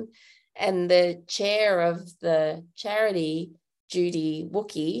Foundation, and the chair of the charity, Judy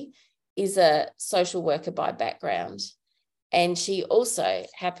Wookie, is a social worker by background. And she also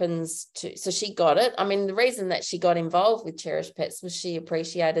happens to, so she got it. I mean, the reason that she got involved with Cherished Pets was she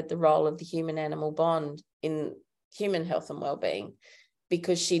appreciated the role of the human-animal bond in human health and well-being,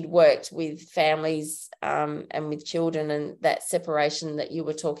 because she'd worked with families and with children, and that separation that you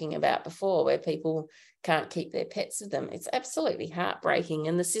were talking about before, where people can't keep their pets with them. It's absolutely heartbreaking,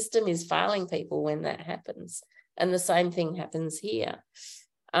 and the system is failing people when that happens. And the same thing happens here.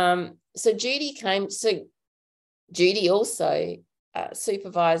 So Judy also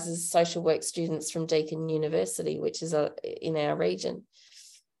supervises social work students from Deakin University, which is in our region.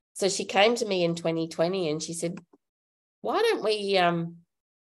 So she came to me in 2020 and she said, why don't we,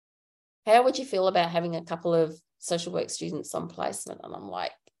 how would you feel about having a couple of social work students on placement? And I'm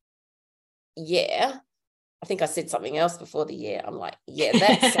like, yeah. I think I said something else before the year. I'm like, yeah,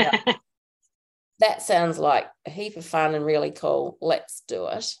 that sounds like a heap of fun and really cool. Let's do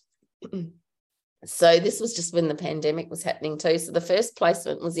it. So this was just when the pandemic was happening too. So the first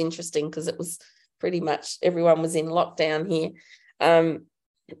placement was interesting because it was pretty much everyone was in lockdown here.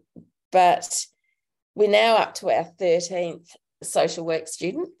 But we're now up to our 13th social work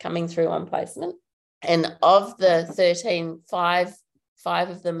student coming through on placement. And of the 13, five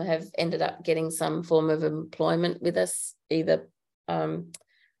of them have ended up getting some form of employment with us, either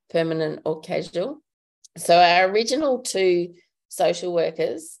permanent or casual. So our original 2 social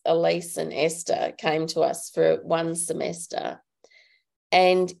workers, Elise and Esther, came to us for 1 semester.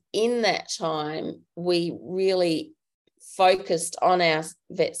 And in that time, we really focused on our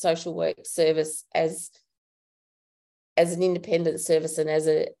vet social work service as an independent service and as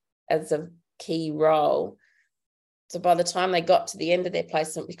a key role. So by the time they got to the end of their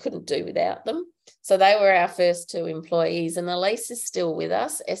placement, we couldn't do without them. So they were our first 2 employees, and Elise is still with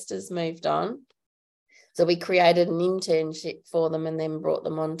us. Esther's moved on. So we created an internship for them and then brought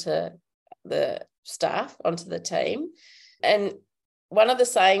them onto the staff, onto the team. And one of the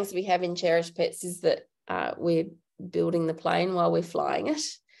sayings we have in Cherished Pets is that we're building the plane while we're flying it.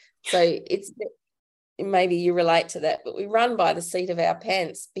 So it's, maybe you relate to that, but we run by the seat of our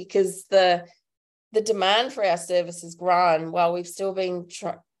pants because the demand for our service has grown while we've still been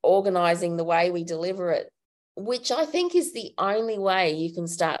organising the way we deliver it, which I think is the only way you can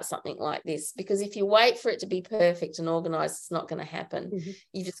start something like this, because if you wait for it to be perfect and organised, it's not going to happen. Mm-hmm.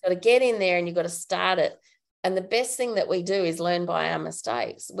 You've just got to get in there and you've got to start it. And the best thing that we do is learn by our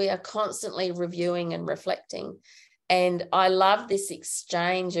mistakes. We are constantly reviewing and reflecting. And I love this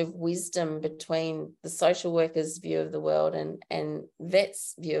exchange of wisdom between the social worker's view of the world and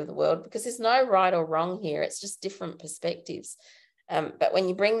vet's view of the world, because there's no right or wrong here. It's just different perspectives. But when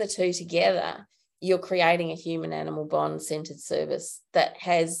you bring the 2 together, you're creating a human-animal bond-centred service that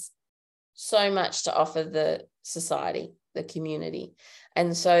has so much to offer the society, the community.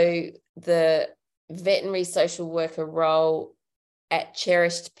 And so the veterinary social worker role at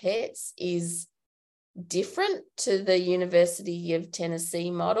Cherished Pets is different to the University of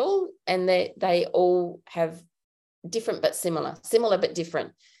Tennessee model, and they all have different but similar but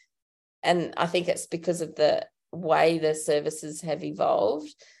different. And I think it's because of the way the services have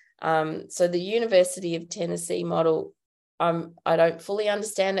evolved. So the University of Tennessee model, I don't fully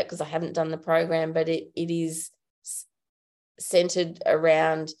understand it because I haven't done the program, but it is centred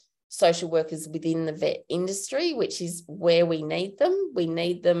around social workers within the vet industry, which is where we need them. We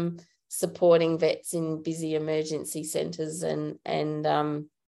need them supporting vets in busy emergency centres and in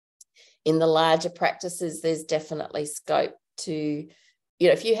the larger practices. There's definitely scope to,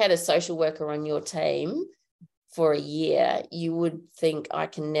 if you had a social worker on your team for a year, you would think, I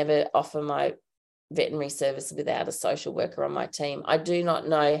can never offer my veterinary service without a social worker on my team. I do not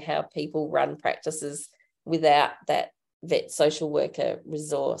know how people run practices without that vet social worker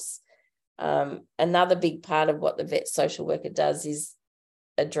resource. Another big part of what the vet social worker does is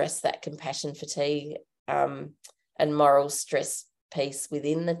address that compassion fatigue and moral stress piece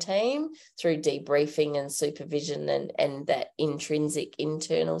within the team through debriefing and supervision and that intrinsic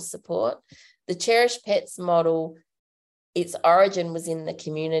internal support. The Cherished Pets model, its origin was in the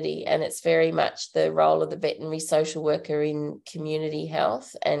community, and it's very much the role of the veterinary social worker in community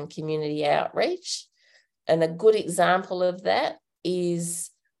health and community outreach. And a good example of that is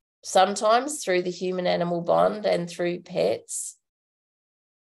sometimes through the human-animal bond and through pets,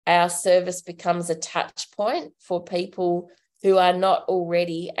 our service becomes a touch point for people who are not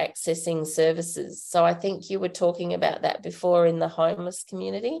already accessing services. So I think you were talking about that before in the homeless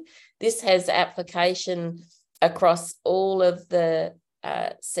community. This has application across all of the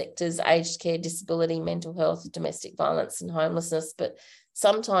sectors: aged care, disability, mental health, domestic violence and homelessness. But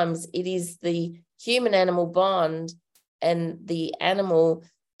sometimes it is the human-animal bond and the animal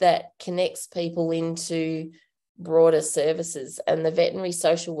that connects people into broader services, and the veterinary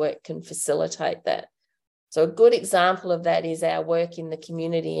social work can facilitate that. So a good example of that is our work in the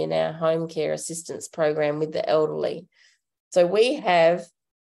community in our home care assistance program with the elderly. So we have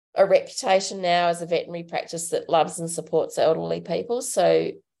a reputation now as a veterinary practice that loves and supports elderly people.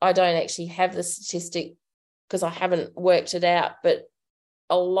 So I don't actually have the statistic because I haven't worked it out, but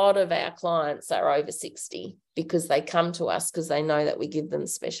a lot of our clients are over 60 because they come to us because they know that we give them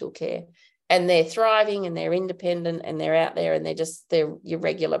special care. And they're thriving and they're independent and they're out there and they're your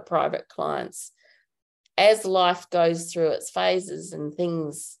regular private clients. As life goes through its phases and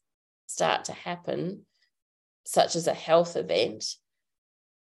things start to happen, such as a health event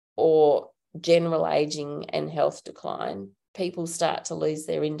or general aging and health decline, people start to lose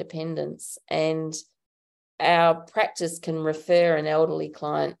their independence. And our practice can refer an elderly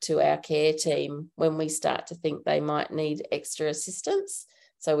client to our care team when we start to think they might need extra assistance.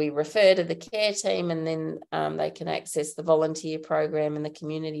 So we refer to the care team, and then they can access the volunteer program and the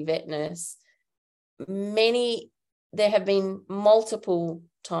community vet nurse. There have been multiple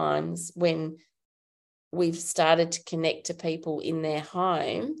times when we've started to connect to people in their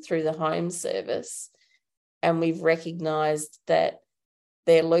home through the home service, and we've recognised that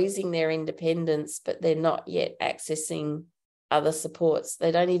they're losing their independence, but they're not yet accessing other supports.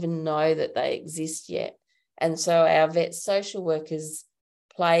 They don't even know that they exist yet. And so our vet social workers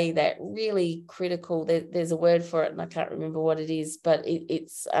play that really critical, there's a word for it and I can't remember what it is, but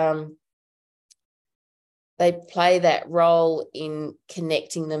it's they play that role in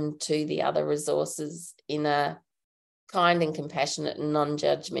connecting them to the other resources in a kind and compassionate and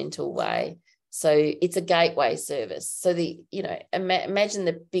non-judgmental way. So it's a gateway service. So imagine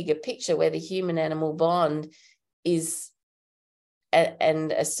the bigger picture where the human-animal bond is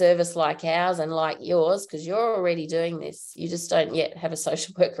and a service like ours and like yours, because you're already doing this. You just don't yet have a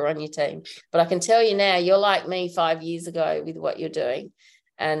social worker on your team. But I can tell you now, you're like me 5 years ago with what you're doing.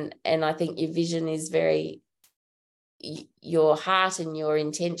 And I think your vision is your heart and your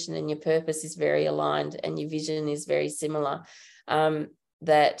intention and your purpose is very aligned, and your vision is very similar.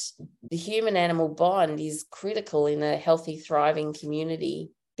 That the human-animal bond is critical in a healthy, thriving community,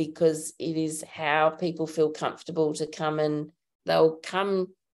 because it is how people feel comfortable to come, and they'll come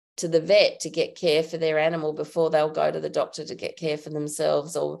to the vet to get care for their animal before they'll go to the doctor to get care for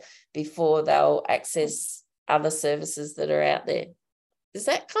themselves, or before they'll access other services that are out there. Is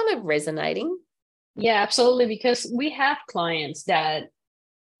that kind of resonating? Yeah, absolutely. Because we have clients that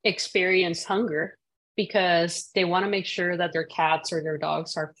experience hunger because they want to make sure that their cats or their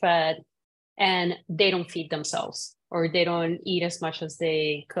dogs are fed, and they don't feed themselves, or they don't eat as much as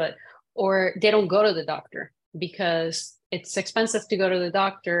they could, or they don't go to the doctor because it's expensive to go to the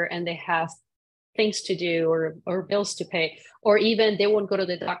doctor and they have things to do or bills to pay, or even they won't go to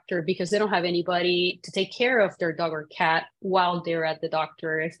the doctor because they don't have anybody to take care of their dog or cat while they're at the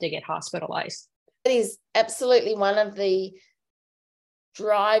doctor if they get hospitalized. It is absolutely one of the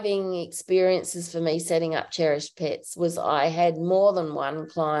driving experiences for me setting up Cherished Pets. Was I had more than one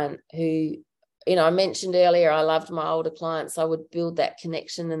client who, I mentioned earlier, I loved my older clients. I would build that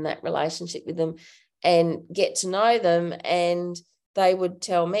connection and that relationship with them and get to know them. And they would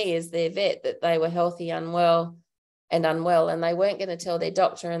tell me as their vet that they were healthy, unwell, and they weren't going to tell their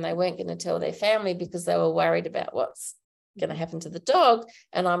doctor, and they weren't going to tell their family because they were worried about what's going to happen to the dog.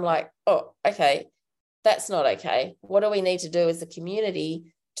 And I'm like, oh, okay, that's not okay. What do we need to do as a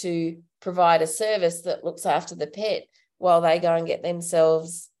community to provide a service that looks after the pet while they go and get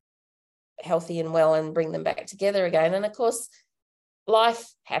themselves healthy and well and bring them back together again? And of course,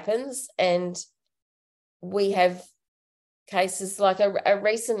 life happens, and we have cases like a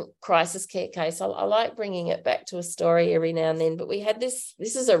recent crisis care case. I like bringing it back to a story every now and then, but we had this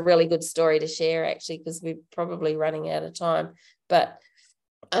is a really good story to share, actually, because we're probably running out of time. But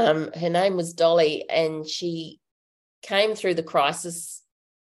her name was Dolly, and she came through the crisis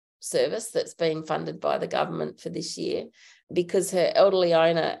service that's been funded by the government for this year, because her elderly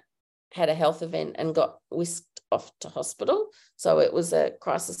owner had a health event and got whisked off to hospital. So it was a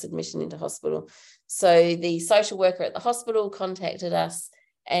crisis admission into hospital. So the social worker at the hospital contacted us,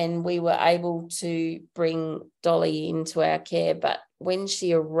 and we were able to bring Dolly into our care. But when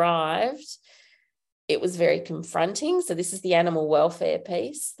she arrived, it was very confronting. So this is the animal welfare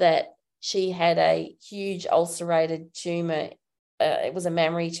piece, that she had a huge ulcerated tumour. It was a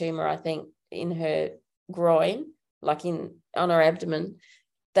mammary tumour, I think, in her groin, like on her abdomen,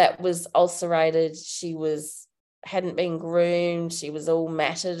 that was ulcerated. She hadn't been groomed. She was all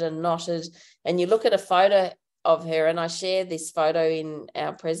matted and knotted. And you look at a photo of her, and I share this photo in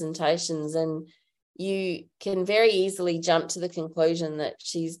our presentations, and you can very easily jump to the conclusion that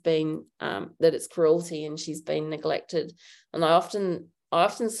she's been, that it's cruelty and she's been neglected. And I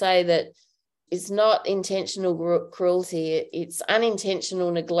often say that it's not intentional cruelty, it's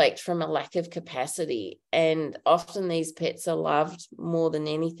unintentional neglect from a lack of capacity. And often these pets are loved more than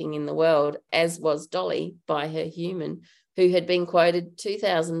anything in the world, as was Dolly by her human, who had been quoted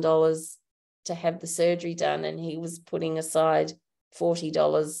 $2,000 to have the surgery done, and he was putting aside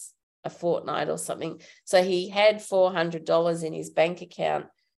 $40 a fortnight or something. So he had $400 in his bank account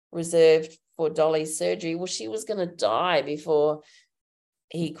reserved for Dolly's surgery. Well, she was going to die before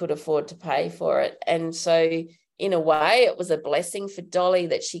he could afford to pay for it. And so in a way, it was a blessing for Dolly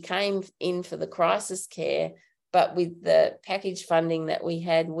that she came in for the crisis care, but with the package funding that we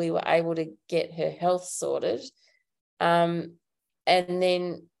had, we were able to get her health sorted. And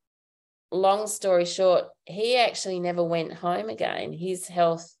then, long story short, he actually never went home again. His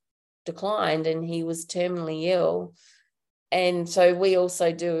health declined and he was terminally ill. And so we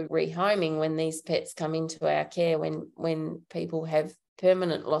also do rehoming when these pets come into our care, when people have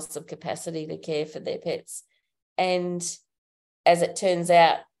permanent loss of capacity to care for their pets. And as it turns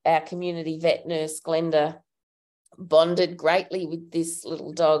out, our community vet nurse, Glenda, bonded greatly with this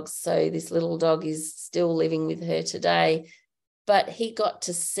little dog. So this little dog is still living with her today. But he got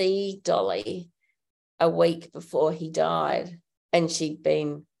to see Dolly a week before he died, and she'd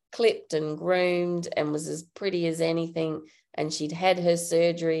been clipped and groomed and was as pretty as anything, and she'd had her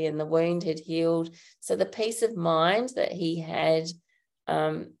surgery and the wound had healed. So the peace of mind that he had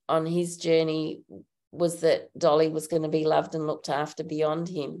on his journey was that Dolly was going to be loved and looked after beyond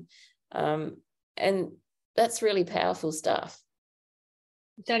him. And that's really powerful stuff.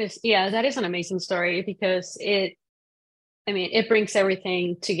 That is an amazing story, because it brings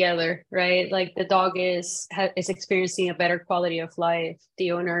everything together, right? Like the dog is experiencing a better quality of life.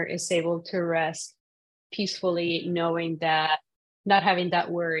 The owner is able to rest peacefully, knowing that, not having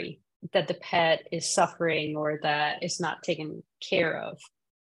that worry that the pet is suffering or that it's not taken care of.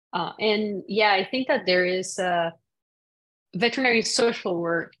 I think that there is veterinary social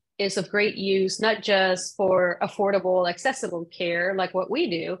work is of great use, not just for affordable, accessible care like what we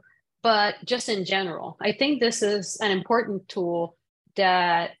do, but just in general. I think this is an important tool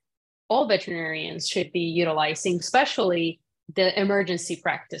that all veterinarians should be utilizing, especially the emergency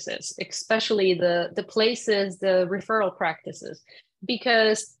practices, especially the places, the referral practices,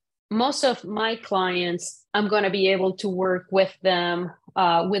 because most of my clients, I'm going to be able to work with them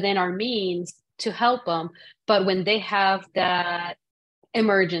within our means to help them. But when they have that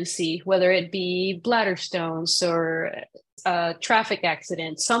emergency, whether it be bladder stones or a traffic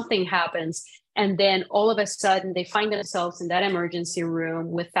accident, something happens, and then all of a sudden they find themselves in that emergency room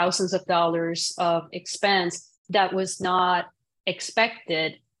with thousands of dollars of expense that was not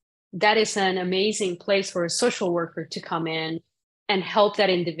expected, that is an amazing place for a social worker to come in and help that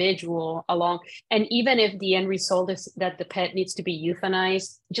individual along. And even if the end result is that the pet needs to be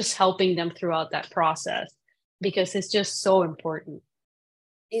euthanized, just helping them throughout that process, because it's just so important.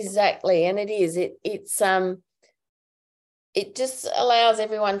 Exactly. And it is. It just allows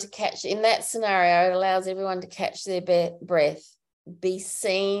everyone to catch, in that scenario, it allows everyone to catch their breath, be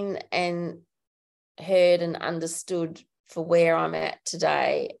seen and heard and understood for where I'm at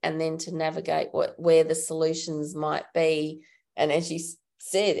today, and then to navigate where the solutions might be. And as you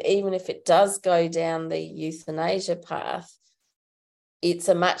said, even if it does go down the euthanasia path, it's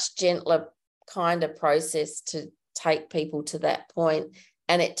a much gentler kind of process to take people to that point.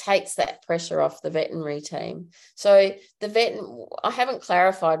 And it takes that pressure off the veterinary team. So I haven't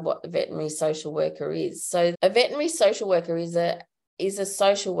clarified what the veterinary social worker is. So a veterinary social worker is a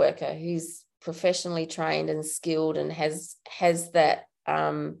social worker who's professionally trained and skilled and has that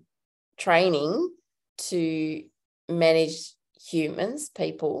training to manage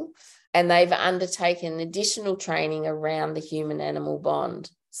people, and they've undertaken additional training around the human-animal bond.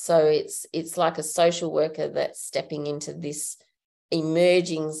 So it's like a social worker that's stepping into this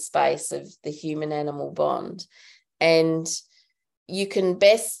emerging space of the human-animal bond. And you can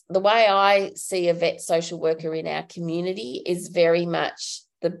best, the way I see a vet social worker in our community is very much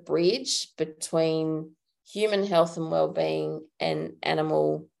the bridge between human health and well-being and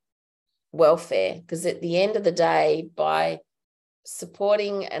animal welfare. Because at the end of the day, by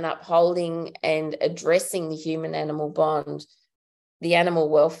supporting and upholding and addressing the human-animal bond, the animal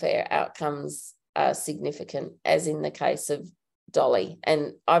welfare outcomes are significant, as in the case of Dolly.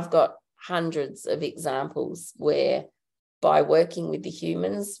 And I've got hundreds of examples where by working with the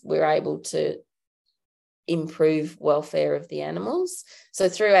humans, we're able to improve welfare of the animals. So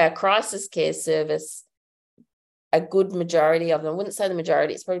through our crisis care service, a good majority of them, I wouldn't say the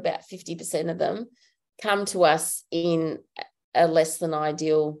majority, it's probably about 50% of them, come to us in a less than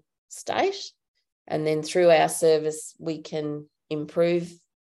ideal state. And then through our service, we can improve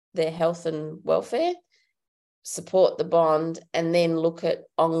their health and welfare, support the bond, and then look at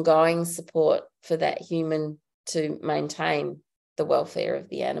ongoing support for that human to maintain the welfare of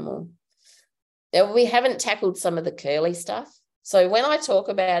the animal. Now, we haven't tackled some of the curly stuff. So when I talk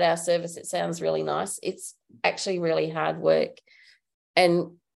about our service, it sounds really nice. It's actually really hard work.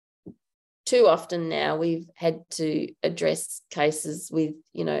 And too often now we've had to address cases with,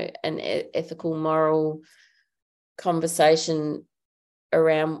 an ethical, moral conversation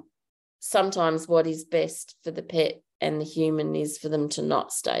around sometimes what is best for the pet and the human is for them to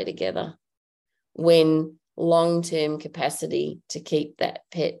not stay together. When long-term capacity to keep that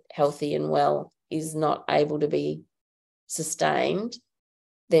pet healthy and well is not able to be sustained,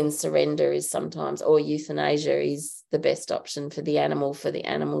 then surrender is sometimes, or euthanasia is the best option for the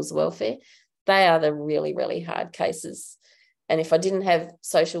animal's welfare. They are the really, really hard cases. And if I didn't have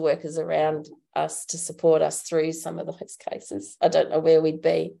social workers around us to support us through some of those cases, I don't know where we'd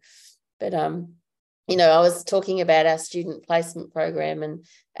be. But, I was talking about our student placement program and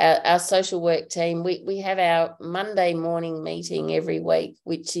our social work team. We have our Monday morning meeting every week,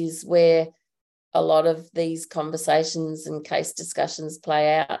 which is where a lot of these conversations and case discussions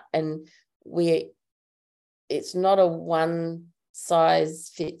play out. And it's not a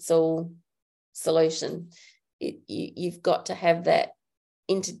one-size-fits-all solution. You've got to have that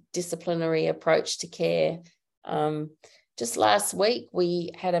interdisciplinary approach to care. Just last week,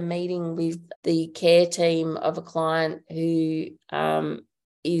 we had a meeting with the care team of a client who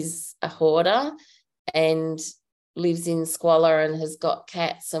is a hoarder and lives in squalor and has got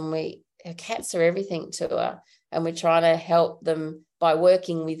cats, and her cats are everything to her. And we're trying to help them by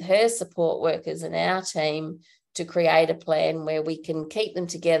working with her support workers and our team to create a plan where we can keep them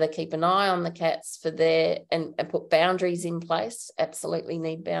together, keep an eye on the cats and put boundaries in place. Absolutely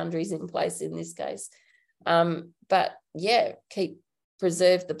need boundaries in place in this case. But yeah,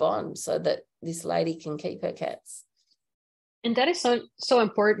 preserve the bond so that this lady can keep her cats. And that is so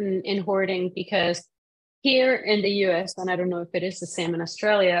important in hoarding, because here in the US, and I don't know if it is the same in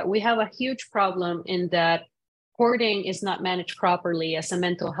Australia, we have a huge problem in that hoarding is not managed properly as a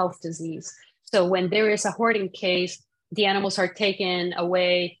mental health disease. So when there is a hoarding case, the animals are taken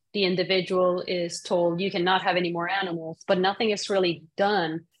away, the individual is told you cannot have any more animals, but nothing is really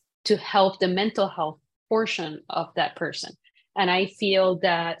done to help the mental health portion of that person. And I feel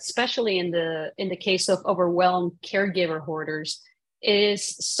that, especially in the case of overwhelmed caregiver hoarders, it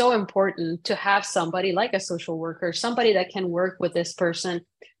is so important to have somebody like a social worker, somebody that can work with this person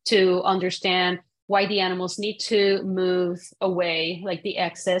to understand why the animals need to move away, like the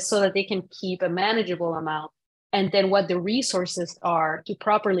excess, so that they can keep a manageable amount. And then what the resources are to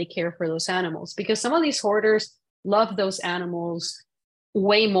properly care for those animals. Because some of these hoarders love those animals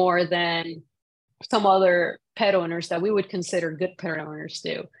way more than some other pet owners that we would consider good pet owners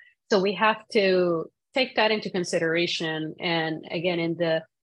do. So we have to take that into consideration. And again,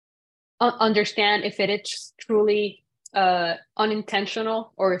 understand if it is truly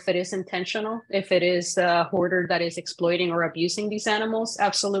unintentional or if it is intentional. If it is a hoarder that is exploiting or abusing these animals,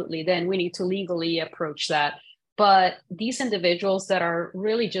 absolutely, then we need to legally approach that. But these individuals that are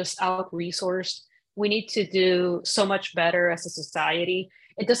really just out-resourced, we need to do so much better as a society.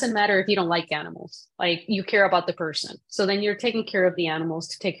 It doesn't matter if you don't like animals, like you care about the person. So then you're taking care of the animals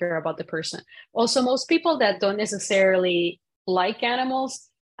to take care about the person. Also, most people that don't necessarily like animals,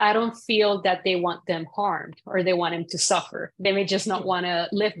 I don't feel that they want them harmed or they want them to suffer. They may just not want to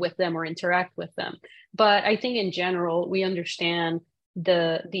live with them or interact with them. But I think in general, we understand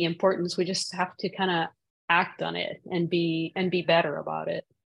the importance. We just have to kind of act on it and be better about it.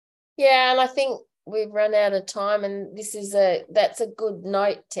 Yeah, and I think we've run out of time, and that's a good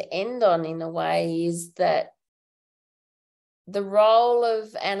note to end on in a way, is that the role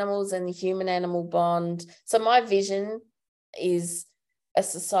of animals and the human-animal bond. So my vision is a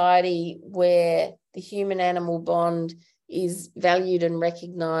society where the human-animal bond is valued and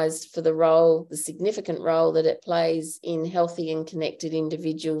recognised for the significant role that it plays in healthy and connected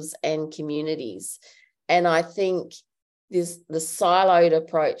individuals and communities. And I think the siloed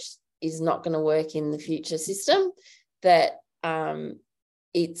approach is not going to work in the future system, that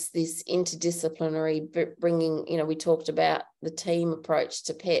it's this interdisciplinary bringing, we talked about the team approach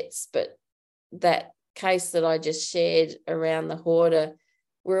to pets, but that case that I just shared around the hoarder,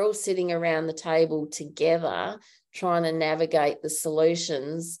 we're all sitting around the table together trying to navigate the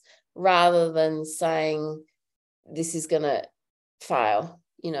solutions rather than saying this is going to fail,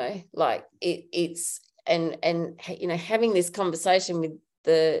 having this conversation with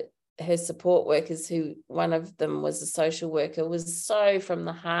her support workers, who one of them was a social worker, was so from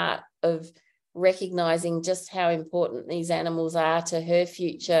the heart of recognizing just how important these animals are to her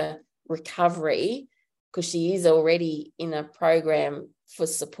future recovery, because she is already in a program for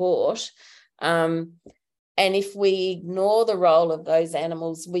support. And if we ignore the role of those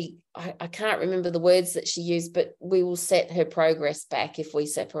animals, I can't remember the words that she used, but we will set her progress back if we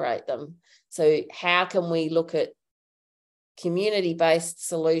separate them. So how can we look at community-based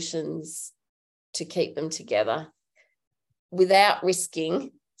solutions to keep them together without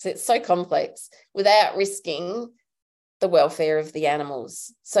risking, so it's so complex, without risking the welfare of the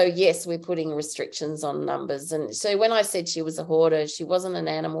animals? So yes, we're putting restrictions on numbers. And so when I said she was a hoarder, she wasn't an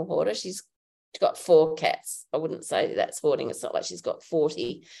animal hoarder. She's got 4 cats. I wouldn't say that's hoarding. It's not like she's got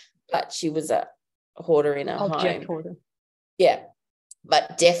 40, but she was a hoarder in her Object home. Hoarder. Yeah,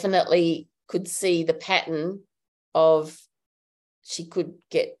 but definitely could see the pattern of she would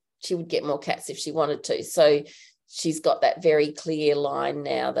get more cats if she wanted to. So she's got that very clear line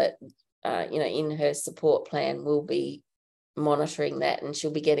now that, in her support plan, we'll be monitoring that, and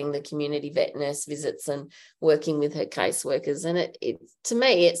she'll be getting the community vet nurse visits and working with her caseworkers. And it to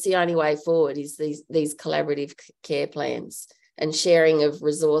me, it's the only way forward, is these collaborative care plans and sharing of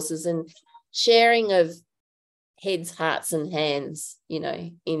resources and sharing of heads, hearts and hands,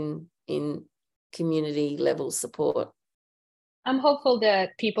 in community level support. I'm hopeful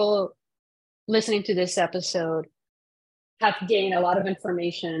that people listening to this episode have gained a lot of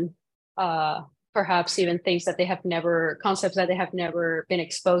information, perhaps even concepts that they have never been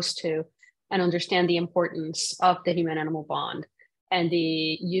exposed to, and understand the importance of the human-animal bond and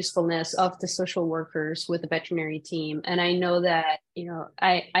the usefulness of the social workers with the veterinary team. And I know that,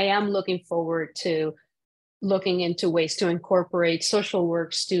 I am looking forward to looking into ways to incorporate social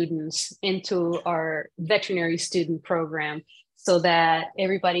work students into our veterinary student program, so that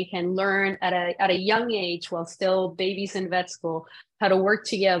everybody can learn at a young age, while still babies in vet school, how to work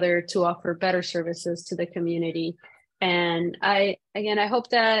together to offer better services to the community. And I hope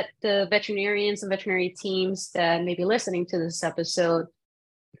that the veterinarians and veterinary teams that may be listening to this episode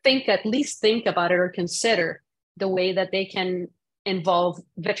at least think about it, or consider the way that they can involve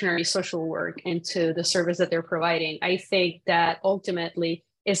veterinary social work into the service that they're providing. I think that ultimately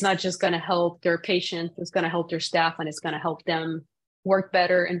it's not just going to help their patients, it's going to help their staff, and it's going to help them work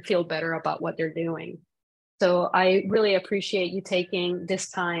better and feel better about what they're doing. So I really appreciate you taking this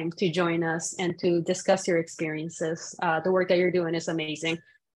time to join us and to discuss your experiences. The work that you're doing is amazing.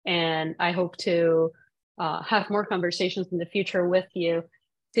 And I hope to have more conversations in the future with you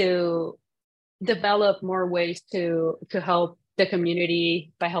to develop more ways to help the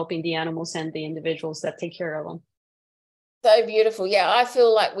community by helping the animals and the individuals that take care of them. So beautiful. Yeah, I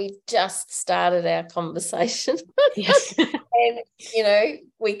feel like we've just started our conversation. Yes. And,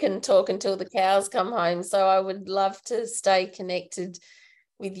 we can talk until the cows come home. So I would love to stay connected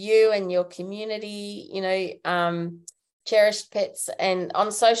with you and your community, Cherished Pets. And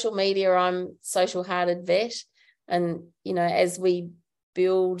on social media, I'm Social Hearted Vet. And, as we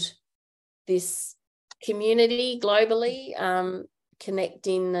build this community globally, connect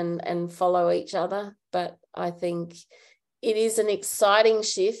in and follow each other. But I think it is an exciting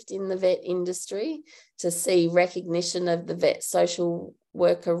shift in the vet industry to see recognition of the vet social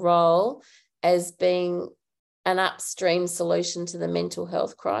worker role as being an upstream solution to the mental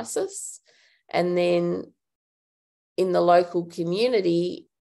health crisis. And then in the local community,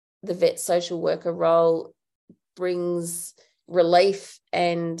 the vet social worker role brings relief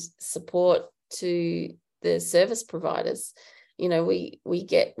and support to the service providers. We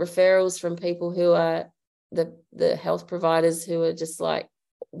get referrals from people who are the health providers who are just like,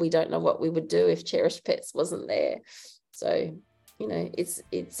 we don't know what we would do if Cherished Pets wasn't there. So,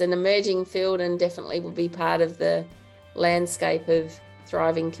 it's an emerging field, and definitely will be part of the landscape of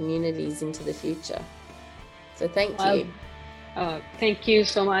thriving communities into the future. So thank you. Thank you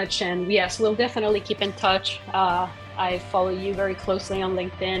so much. And yes, we'll definitely keep in touch. I follow you very closely on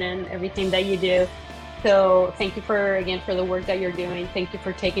LinkedIn and everything that you do. So thank you for the work that you're doing. Thank you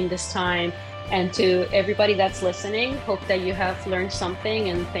for taking this time. And to everybody that's listening, hope that you have learned something,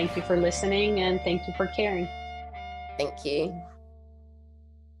 and thank you for listening and thank you for caring. Thank you.